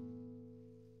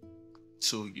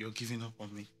you're giving up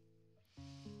on me?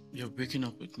 You're breaking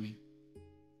up with me?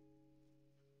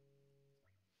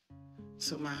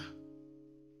 Summer,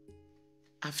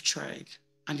 I've tried.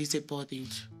 And it's a burden.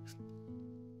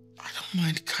 I don't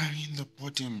mind carrying the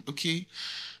burden, okay?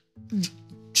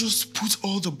 Just put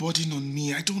all the burden on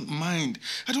me. I don't mind.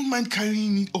 I don't mind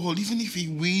carrying it all, even if it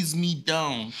weighs me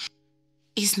down.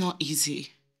 It's not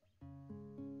easy.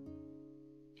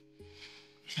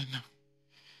 Lena,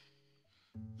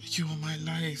 you are my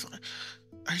life.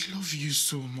 I love you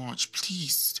so much.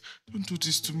 Please, don't do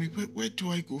this to me. Where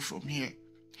do I go from here?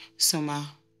 Summer,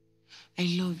 I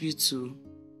love you too.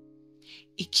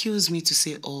 It kills me to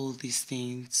say all these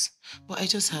things, but I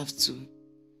just have to.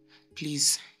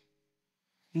 Please,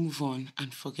 move on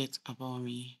and forget about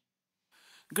me.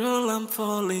 Girl, I'm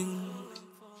falling.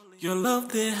 Your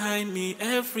love behind me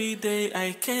every day.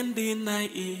 I can't deny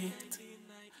it.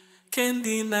 Can't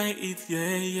deny it,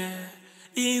 yeah.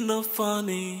 Enough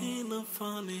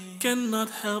funny. Cannot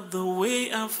help the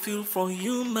way I feel for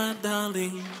you, my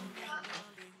darling.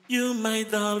 You, my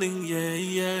darling,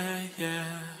 yeah.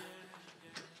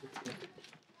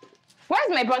 Where's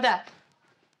my brother?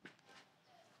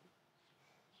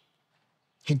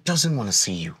 He doesn't want to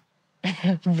see you.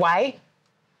 Why?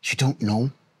 You don't know?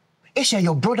 Aisha,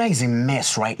 your brother is a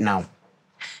mess right now.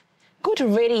 Good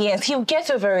radiance. He'll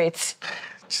get over it.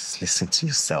 Just listen to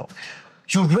yourself.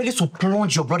 You're ready to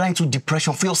plunge your brother into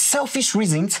depression for your selfish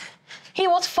reasons? He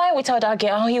was fine without that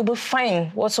girl. He'll be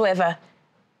fine whatsoever.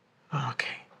 Okay.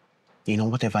 You know,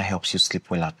 whatever helps you sleep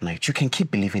well at night, you can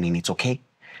keep believing in it, okay?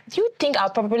 Do you think I'll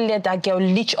probably let that girl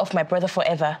leech off my brother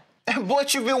forever?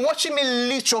 But you've been watching me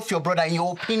leech off your brother, in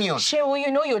your opinion. Sheryl,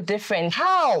 you know you're different.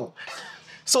 How?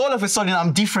 So all of a sudden,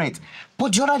 I'm different.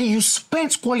 But the other day, you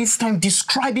spent quality time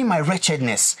describing my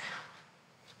wretchedness.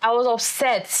 I was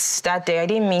upset that day. I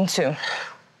didn't mean to.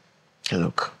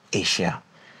 Look, Aisha,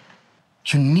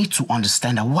 you need to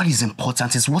understand that what is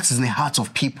important is what is in the heart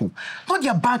of people, not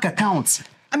their bank accounts.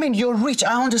 I mean, you're rich,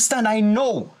 I understand, I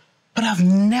know. But I've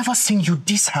never seen you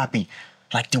this happy,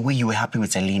 like the way you were happy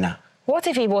with Elena. What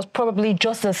if it was probably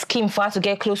just a scheme for her to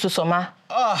get close to Soma?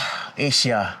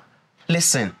 Aisha,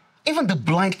 listen. Even the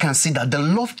blind can see that the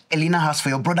love Elena has for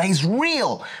your brother is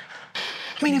real.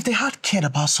 I mean, if they had cared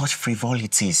about such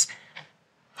frivolities,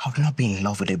 I would not be in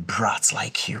love with a brat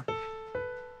like you.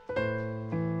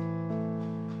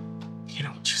 You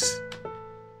know, just...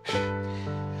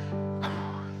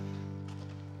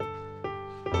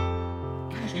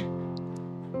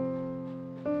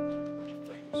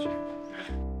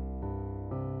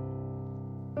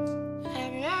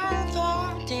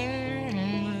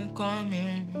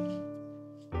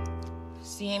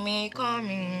 See me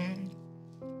coming.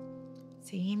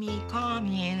 See me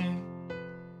coming.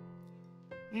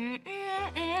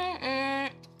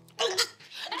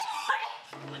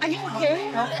 Are you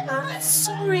okay?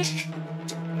 Sorry.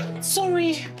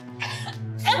 Sorry,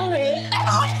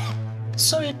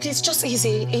 please, just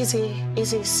easy.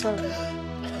 Sorry.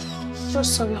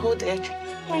 Just sorry, hold it.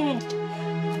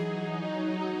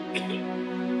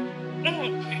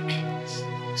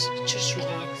 Just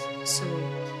relax. Sorry.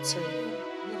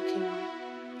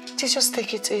 Okay. Just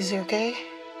take it easy, okay?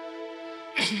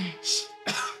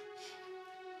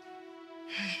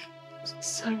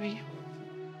 Sorry.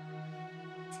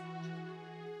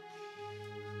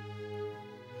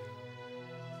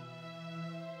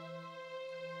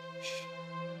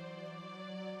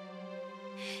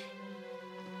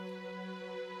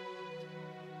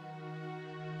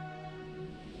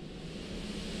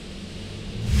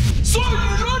 So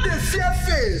you know the fear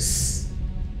face.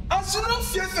 As you know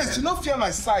fear face, you know fear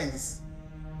my size.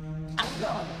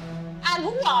 And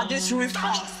who are these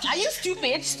refugees? Are you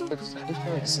stupid?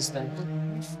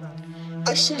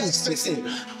 I shouldn't say.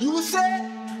 You will say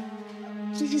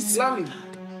she's slamming.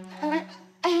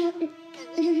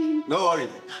 Don't worry.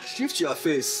 Shift your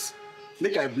face.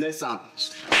 Make I bless am.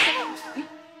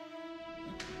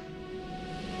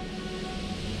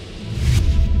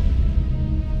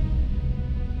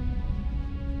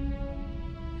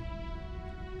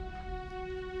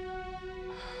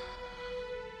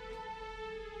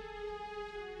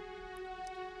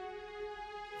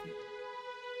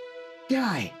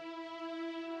 Guy,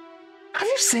 have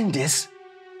you seen this?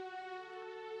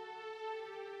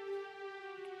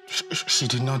 She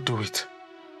did not do it.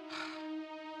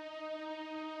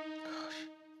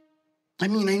 I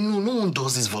mean, I know no one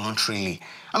does this voluntarily.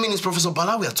 I mean, it's Professor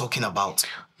Bala we are talking about.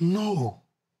 No.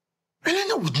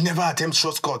 Elena would never attempt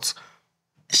shortcuts.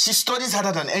 She studies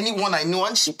harder than anyone I know,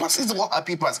 and she passes all her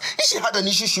papers. If she had an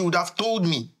issue, she would have told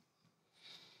me.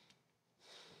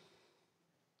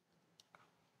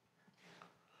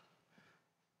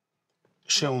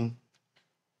 Seun,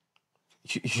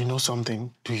 you know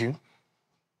something, do you?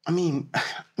 I mean,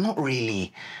 not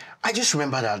really. I just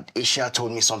remember that Aisha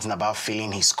told me something about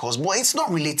failing his course, but it's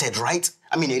not related, right?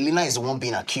 I mean, Elena is the one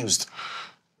being accused.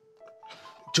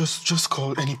 Just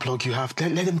call any plug you have.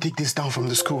 Let them take this down from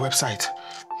the school website.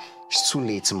 It's too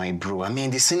late, my bro. I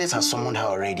mean, the Senate has summoned her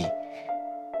already.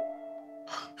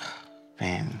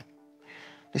 Man,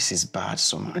 this is bad,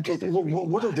 Soma.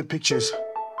 What are the pictures?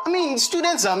 I mean,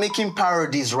 students are making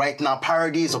parodies right now,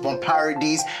 parodies upon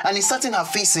parodies, and inserting her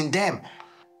face in them.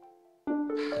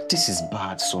 This is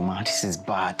bad, Soma. This is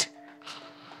bad.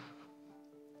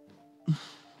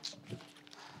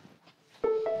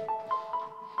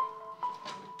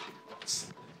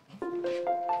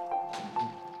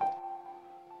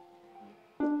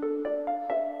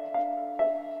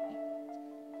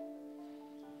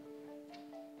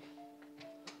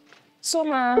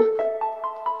 Soma.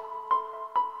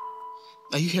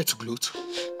 Are you here to gloat?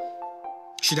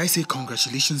 Should I say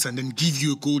congratulations and then give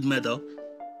you a gold medal?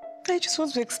 I just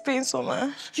want to explain,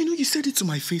 Soma. You know, you said it to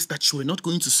my face that you were not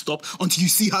going to stop until you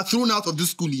see her thrown out of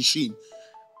this school in shame.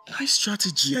 Nice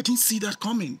strategy. I didn't see that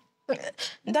coming.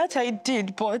 That I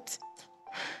did, but...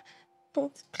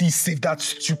 Please save that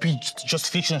stupid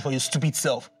justification for your stupid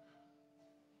self.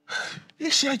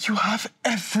 Asia, you have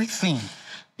everything.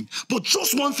 But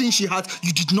just one thing she had,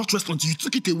 you did not respond to. You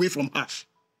took it away from her.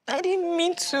 I didn't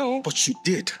mean to. But you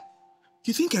did.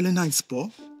 You think Elena is poor?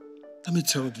 Let me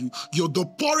tell you, you're the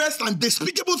poorest and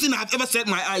despicable thing I've ever set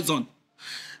my eyes on.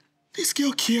 This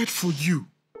girl cared for you.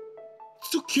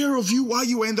 Took care of you while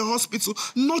you were in the hospital.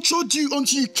 Nurtured you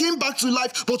until you came back to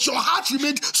life, but your heart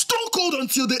remained stone cold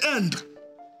until the end.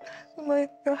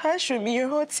 Your heart should be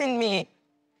hurting me.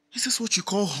 Is this what you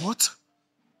call hot?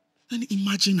 Then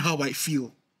imagine how I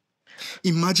feel.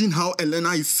 Imagine how Elena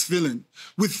is feeling,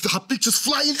 with her pictures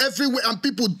flying everywhere and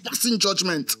people passing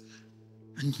judgment.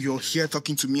 And you're here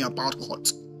talking to me about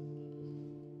hot.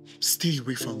 Stay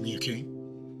away from me, okay?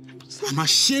 I'm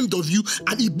ashamed of you,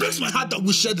 and it breaks my heart that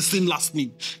we share the same last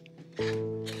name.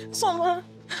 Soma,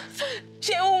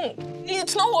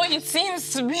 it's not what it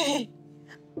seems to be.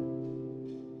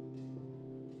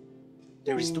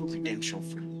 There is no redemption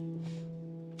for you.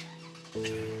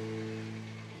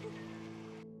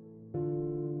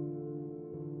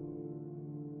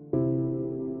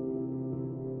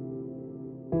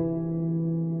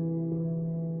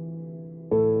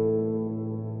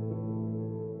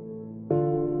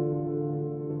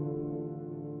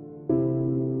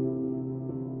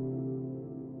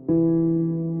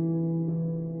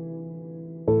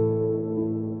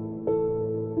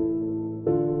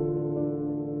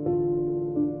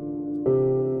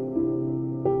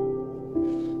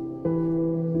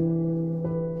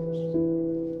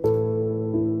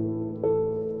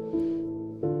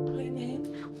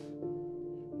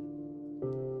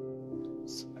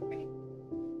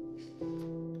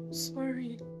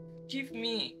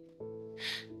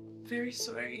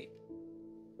 Sorry.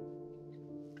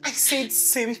 I said the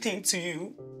same thing to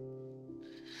you,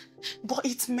 but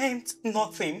it meant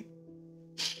nothing.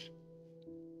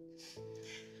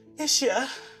 Asia,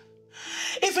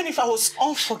 even if I was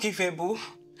unforgivable,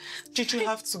 did you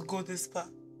have to go this far?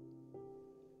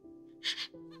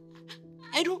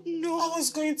 I don't know. I was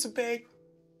going to beg.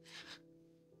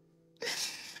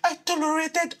 I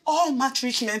tolerated all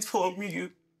maltreatment from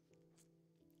you.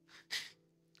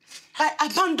 I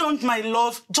abandoned my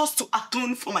love just to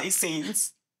atone for my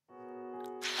sins.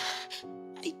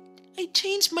 I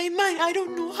changed my mind. I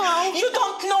don't know how. You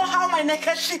don't know how my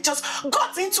naked pictures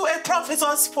got into a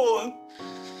professor's phone.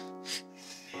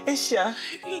 Asia,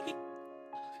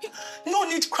 no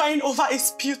need crying over a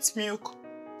spilt milk.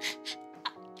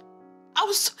 I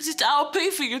will sort it out. I'll pay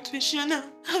for your tuition now.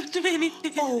 I'll do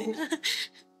anything. Oh,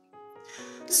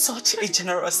 such a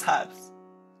generous heart.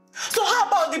 So how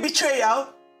about the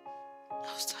betrayal?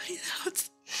 I'll sort it out.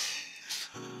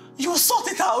 You'll sort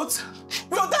it out?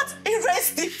 Will that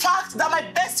erase the fact that my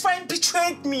best friend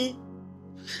betrayed me?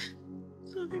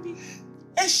 Sorry.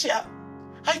 Asia,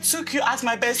 I took you as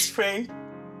my best friend.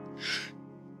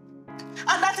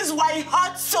 And that is why it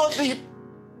hurts so deep.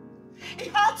 It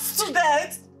hurts to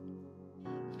death.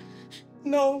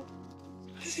 No.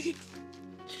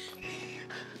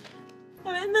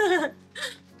 Elena.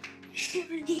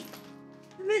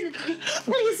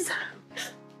 Please.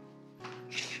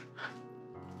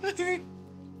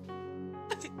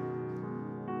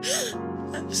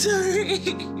 I'm sorry.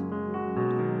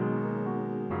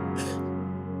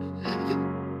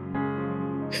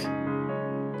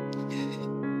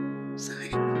 Sorry.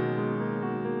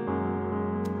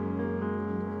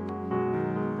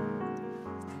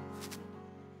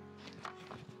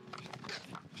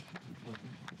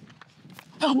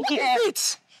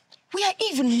 Wait. We are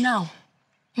even now.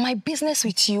 My business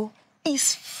with you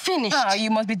is finished. Ah, you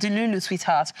must be delulu,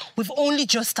 sweetheart. We've only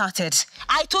just started.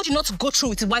 I told you not to go through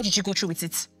with it. Why did you go through with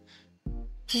it?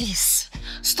 Please,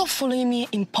 stop following me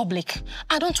in public.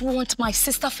 I don't want my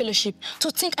sister fellowship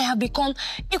to think I have become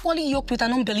equally yoked with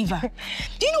an unbeliever.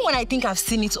 Do you know when I think I've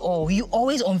seen it all, you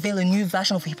always unveil a new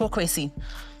version of hypocrisy?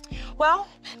 Well,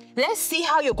 let's see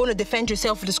how you're going to defend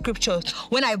yourself with the scriptures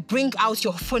when I bring out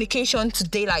your fornication to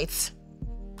daylight.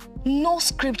 No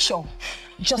scripture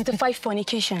justifies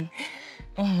fornication.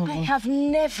 I have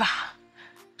never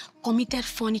committed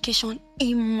fornication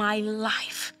in my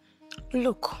life.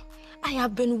 Look, I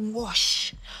have been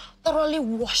washed, thoroughly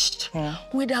washed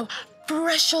with the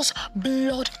precious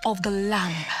blood of the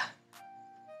Lamb.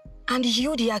 And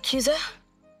you, the accuser,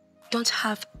 don't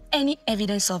have any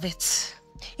evidence of it.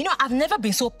 You know, I've never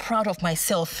been so proud of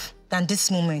myself than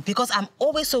this moment because I'm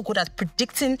always so good at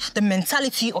predicting the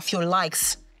mentality of your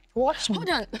likes. Watch me. Hold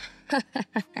on.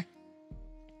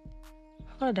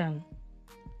 Hold on.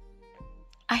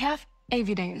 I have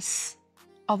evidence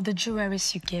of the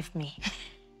jewelries you gave me.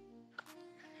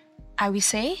 I will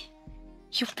say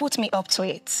you put me up to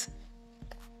it.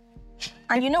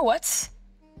 And you know what?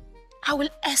 I will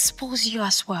expose you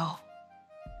as well.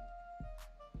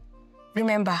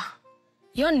 Remember,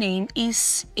 your name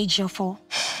is Ejiofor,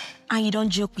 and you don't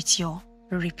joke with your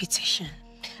reputation.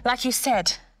 Like you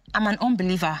said, I'm an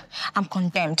unbeliever. I'm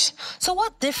condemned. So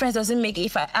what difference does it make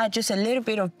if I add just a little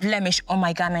bit of blemish on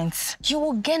my garments? You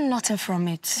will gain nothing from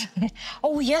it.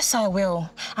 Oh, yes, I will.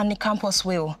 And the campus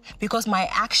will. Because my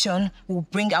action will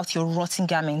bring out your rotten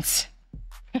garments.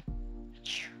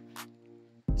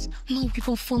 No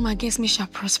people form against me shall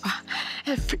prosper.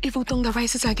 Every evil tongue that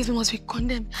rises against me must be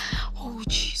condemned. Oh,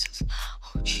 Jesus.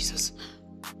 Oh, Jesus.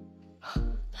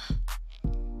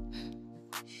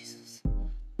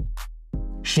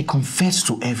 She confessed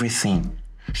to everything.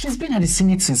 She's been at the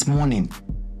Senate since morning.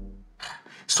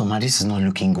 Soma, this is not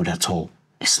looking good at all.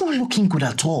 It's not looking good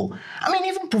at all. I mean,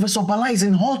 even Professor Bala is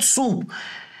in hot soup.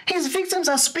 His victims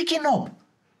are speaking up.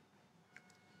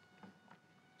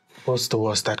 What's the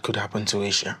worst that could happen to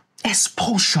Asia?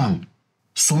 Expulsion.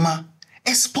 Soma,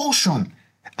 expulsion.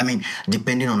 I mean,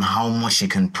 depending on how much she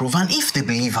can prove and if they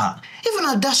believe her. Even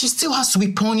at that, she still has to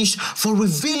be punished for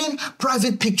revealing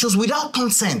private pictures without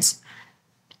consent.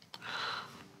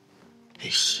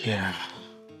 Yeah.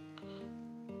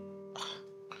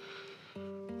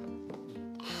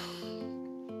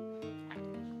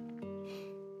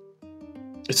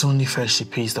 It's only fair she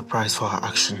pays the price for her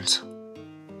actions.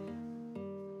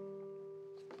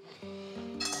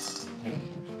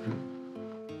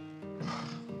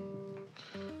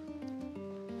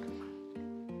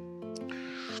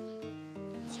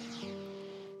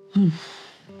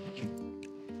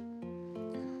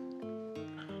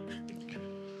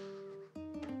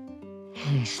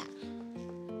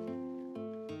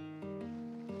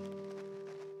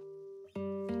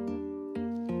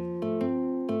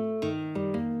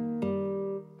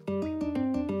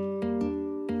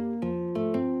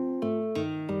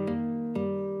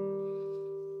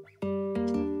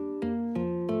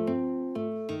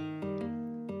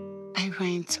 I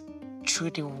went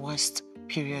through the worst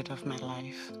period of my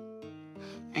life,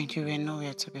 and you were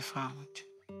nowhere to be found.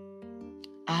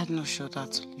 I had no shoulder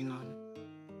to lean on.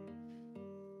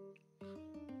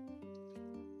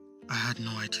 I had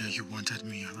no idea you wanted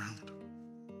me around.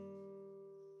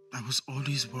 I was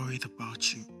always worried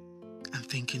about you and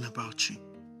thinking about you.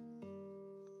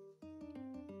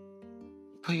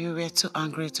 But you were too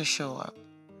angry to show up.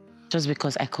 Just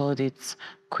because I called it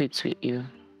quits with you.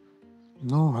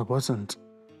 No, I wasn't.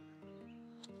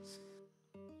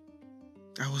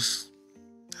 I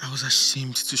was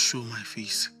ashamed to show my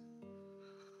face.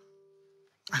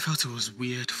 I felt it was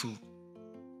weird for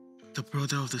the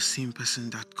brother of the same person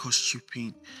that caused you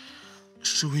pain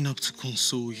showing up to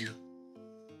console you.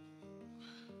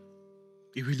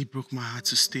 It really broke my heart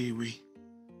to stay away.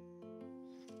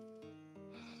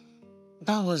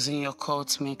 That wasn't your call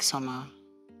to make summer.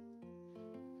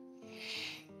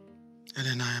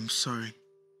 Ellen, I am sorry.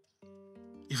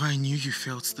 If I knew you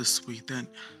felt this way, then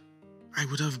I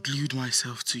would have glued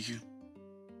myself to you.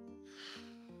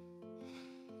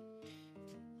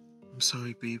 I'm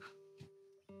sorry, babe.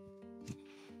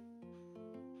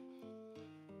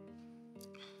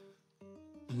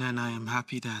 And then I am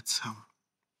happy that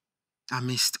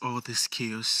amidst all this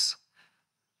chaos,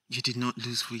 you did not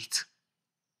lose weight.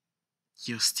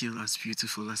 You're still as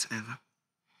beautiful as ever.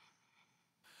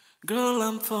 Girl,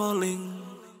 I'm falling.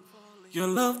 Your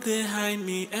love behind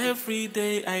me every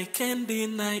day. I can't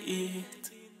deny it.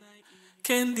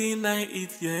 Can't deny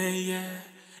it, yeah, yeah.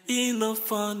 Enough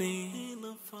funny.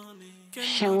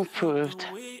 Shem proved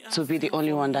to be the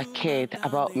only one that cared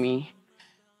about me.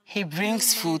 He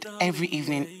brings food every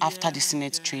evening after the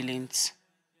Senate trailings.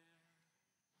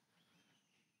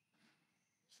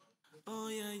 Oh,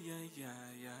 yeah, yeah, yeah,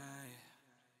 yeah.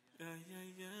 Yeah, yeah,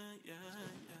 yeah, yeah,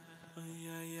 yeah. Oh,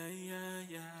 yeah, yeah, yeah,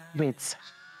 yeah. Wait.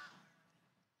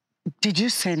 Did you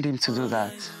send him to do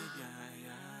that?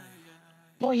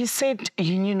 But you said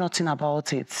you knew nothing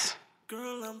about it.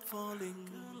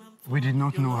 We did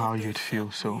not know how you'd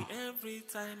feel, so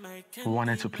we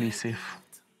wanted to play safe.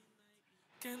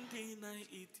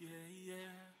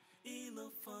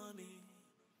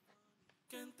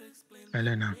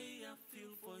 Elena,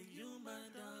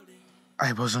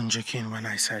 I wasn't joking when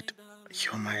I said,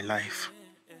 you're my life.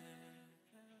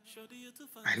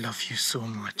 I love you so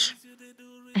much.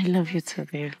 I love you too,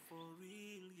 babe.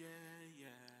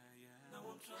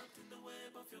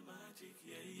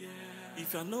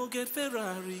 If I no get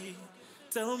Ferrari,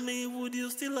 tell me, would you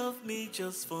still love me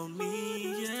just for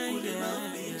me? Yeah, would you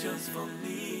love me just for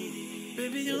me?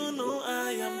 Baby, you know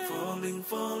I am falling,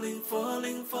 falling,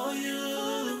 falling for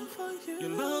you. Your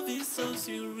love is so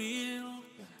surreal.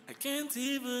 I can't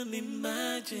even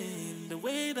imagine the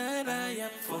way that I am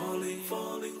falling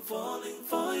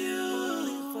for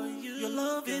you. Your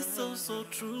love is so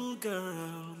true,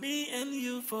 girl. Me and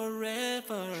you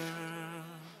forever.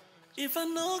 If I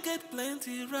no get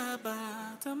plenty rubber,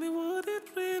 tell me, would it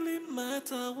really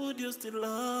matter? Would you still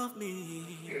love me?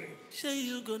 Say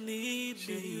you gon' need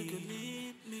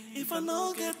me. If I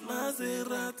no get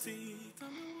Maserati.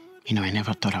 You know, I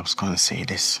never thought I was gonna say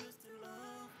this,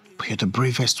 but you're the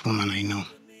bravest woman I know.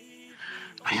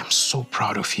 I am so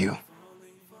proud of you.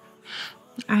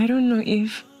 I don't know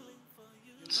if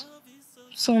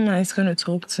Sonia is gonna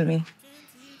talk to me.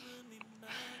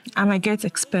 I might get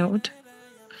expelled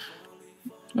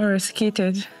or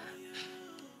executed.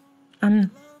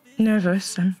 I'm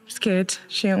nervous. I'm scared.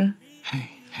 She'll...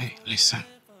 Hey, listen.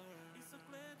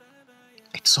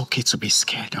 It's okay to be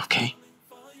scared, okay?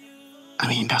 I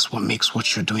mean, that's what makes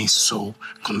what you're doing so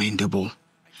commendable.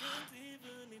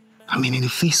 I mean, in the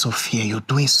face of fear, you're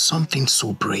doing something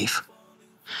so brave.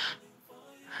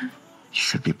 You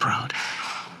should be proud.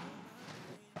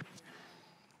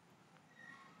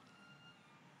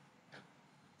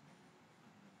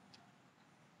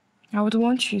 I would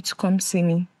want you to come see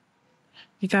me,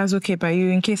 if that's okay by you,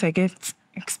 in case I get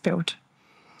expelled.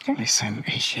 Okay? Listen,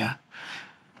 Asia.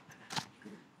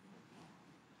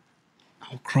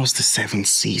 I'll cross the 7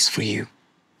 seas for you.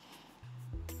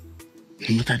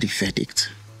 No matter the verdict,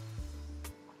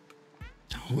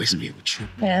 I'll always be with you.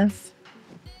 Yes.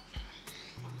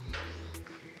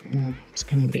 It's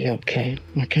gonna be okay,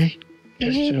 okay?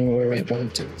 Just don't worry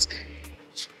about it.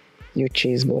 You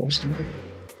cheese balls.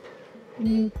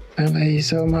 I love you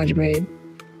so much, babe.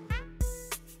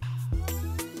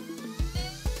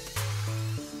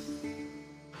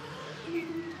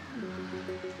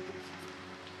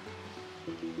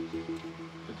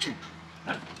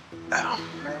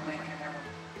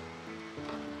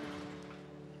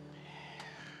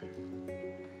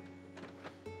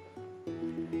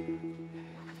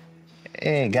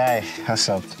 Hey, guy, what's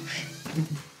up?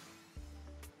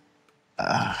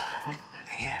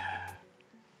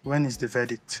 When is the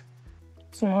verdict?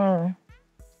 Tomorrow.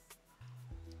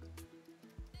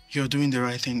 You're doing the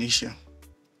right thing, Isha.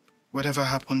 Whatever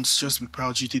happens, just be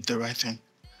proud you did the right thing.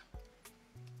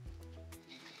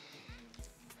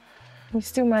 You're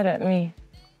still mad at me.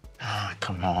 Oh,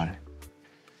 come on.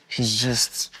 He's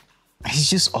just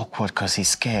awkward because he's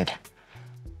scared.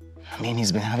 I mean,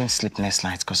 he's been having sleepless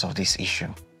nights because of this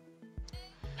issue.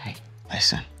 Hey,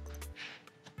 listen.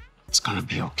 It's gonna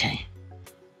be okay.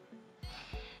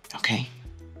 Okay?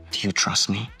 Do you trust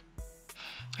me?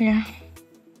 Yeah.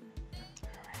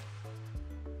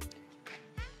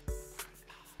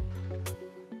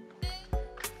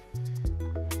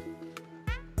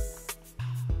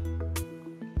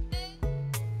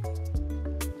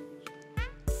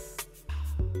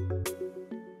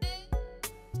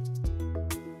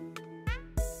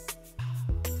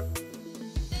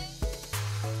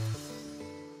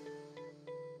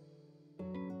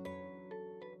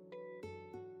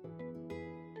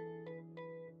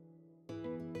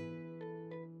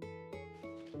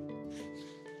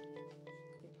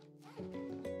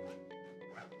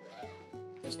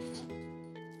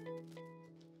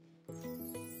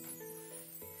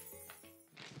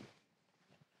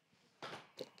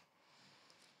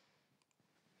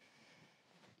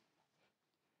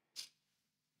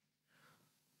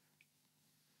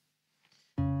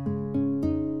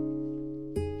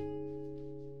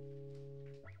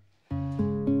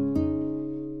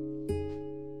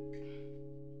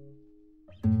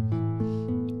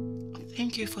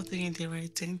 Thank you for doing the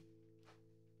right thing.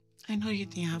 I know you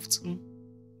didn't have to,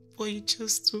 but you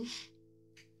chose to.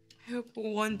 I hope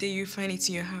one day you find it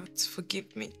in your heart to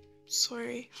forgive me.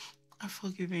 Sorry. I've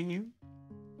forgiven you.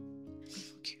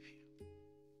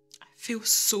 I feel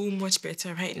so much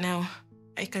better right now.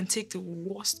 I can take the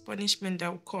worst punishment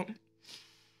that will come.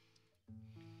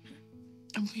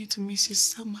 I'm going to miss you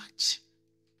so much.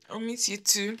 I'll miss you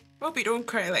too. Hope you don't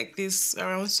cry like this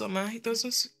around summer. It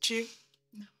doesn't suit you.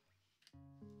 No.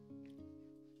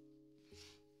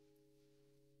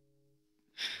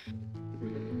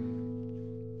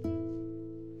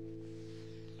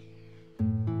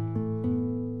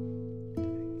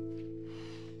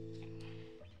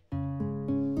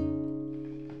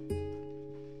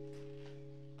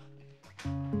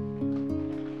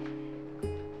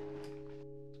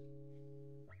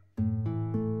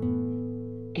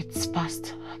 It's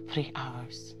past 3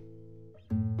 hours.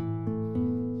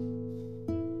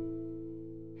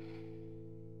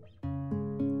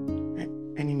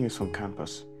 Any news on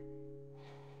campus?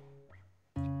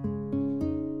 I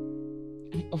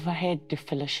overheard the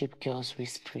fellowship girls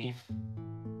whispering.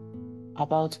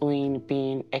 about Onyii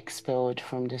being expelled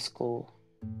from the school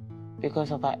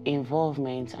because of her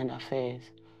involvement and affairs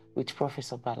with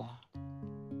Professor Bala.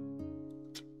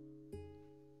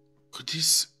 Could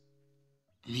this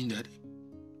mean that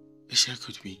Aisha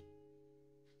could be?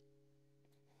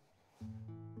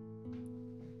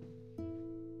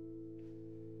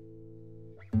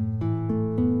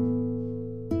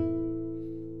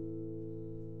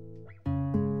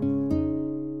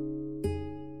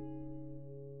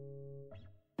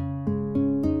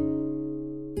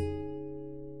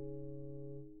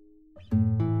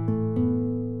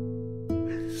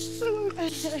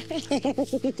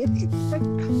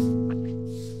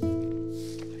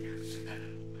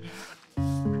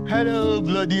 Hello,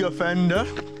 bloody offender.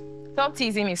 Stop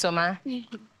teasing me, Soma.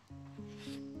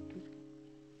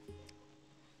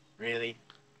 Really?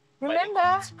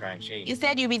 Remember, you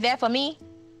said you'd be there for me?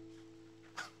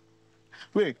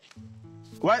 Wait,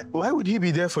 why would he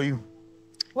be there for you?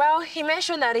 Well, he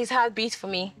mentioned that his heart beats for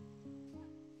me.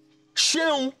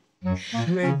 Sheung,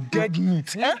 you're dead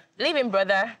meat, eh? Leave him,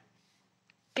 brother.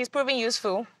 He's proving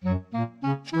useful.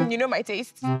 You know my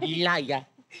taste. Liar.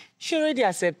 She already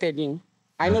accepted him.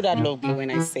 I know that love you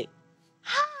when I say.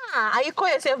 Ah, you call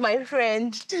yourself my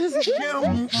friend.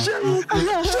 Sheung.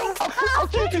 I'll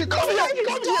kill you. Come here.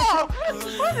 What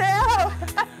the hell?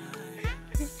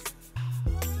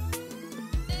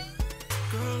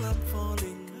 Girl, I'm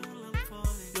falling.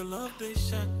 Your love, they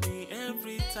shock me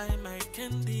every time. I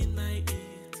can't deny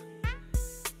it.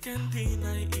 Can't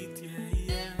deny it,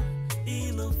 yeah.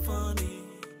 Ain't no funny.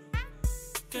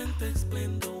 Can't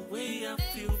explain the way I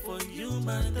feel for you,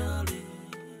 my darling.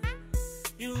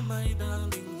 You, my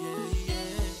darling,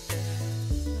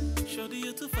 yeah. Shorty,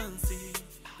 you too fancy.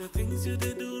 The things you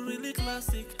did do really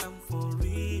classic. I'm for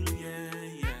real, yeah.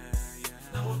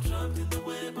 Now I'm trapped in the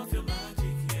web of your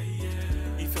magic,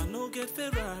 yeah. If I no get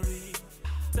Ferrari,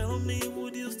 tell me,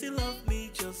 would you still love me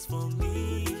just for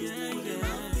me, yeah.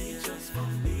 Just for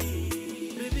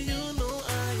me. Baby, you know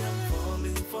I am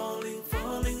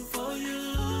falling for you.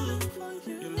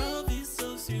 Your love is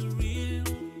so surreal.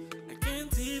 I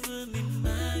can't even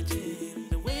imagine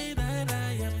the way that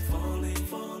I am falling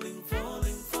for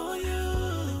you.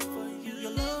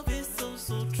 Your love is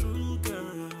so true,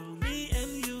 girl. Me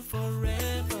and you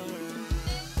forever.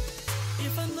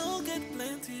 If I no get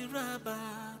plenty rubber,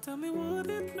 tell me, would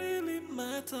it really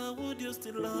matter? Would you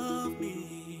still love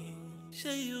me?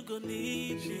 Say you gon'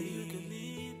 need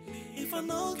me. If I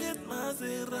no get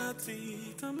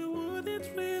Maserati, tell me, would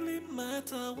it really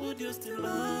matter? Would you still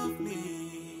love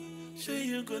me? Say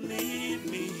you gon' need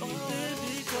me. Oh,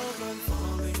 baby, 'cause I'm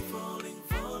falling for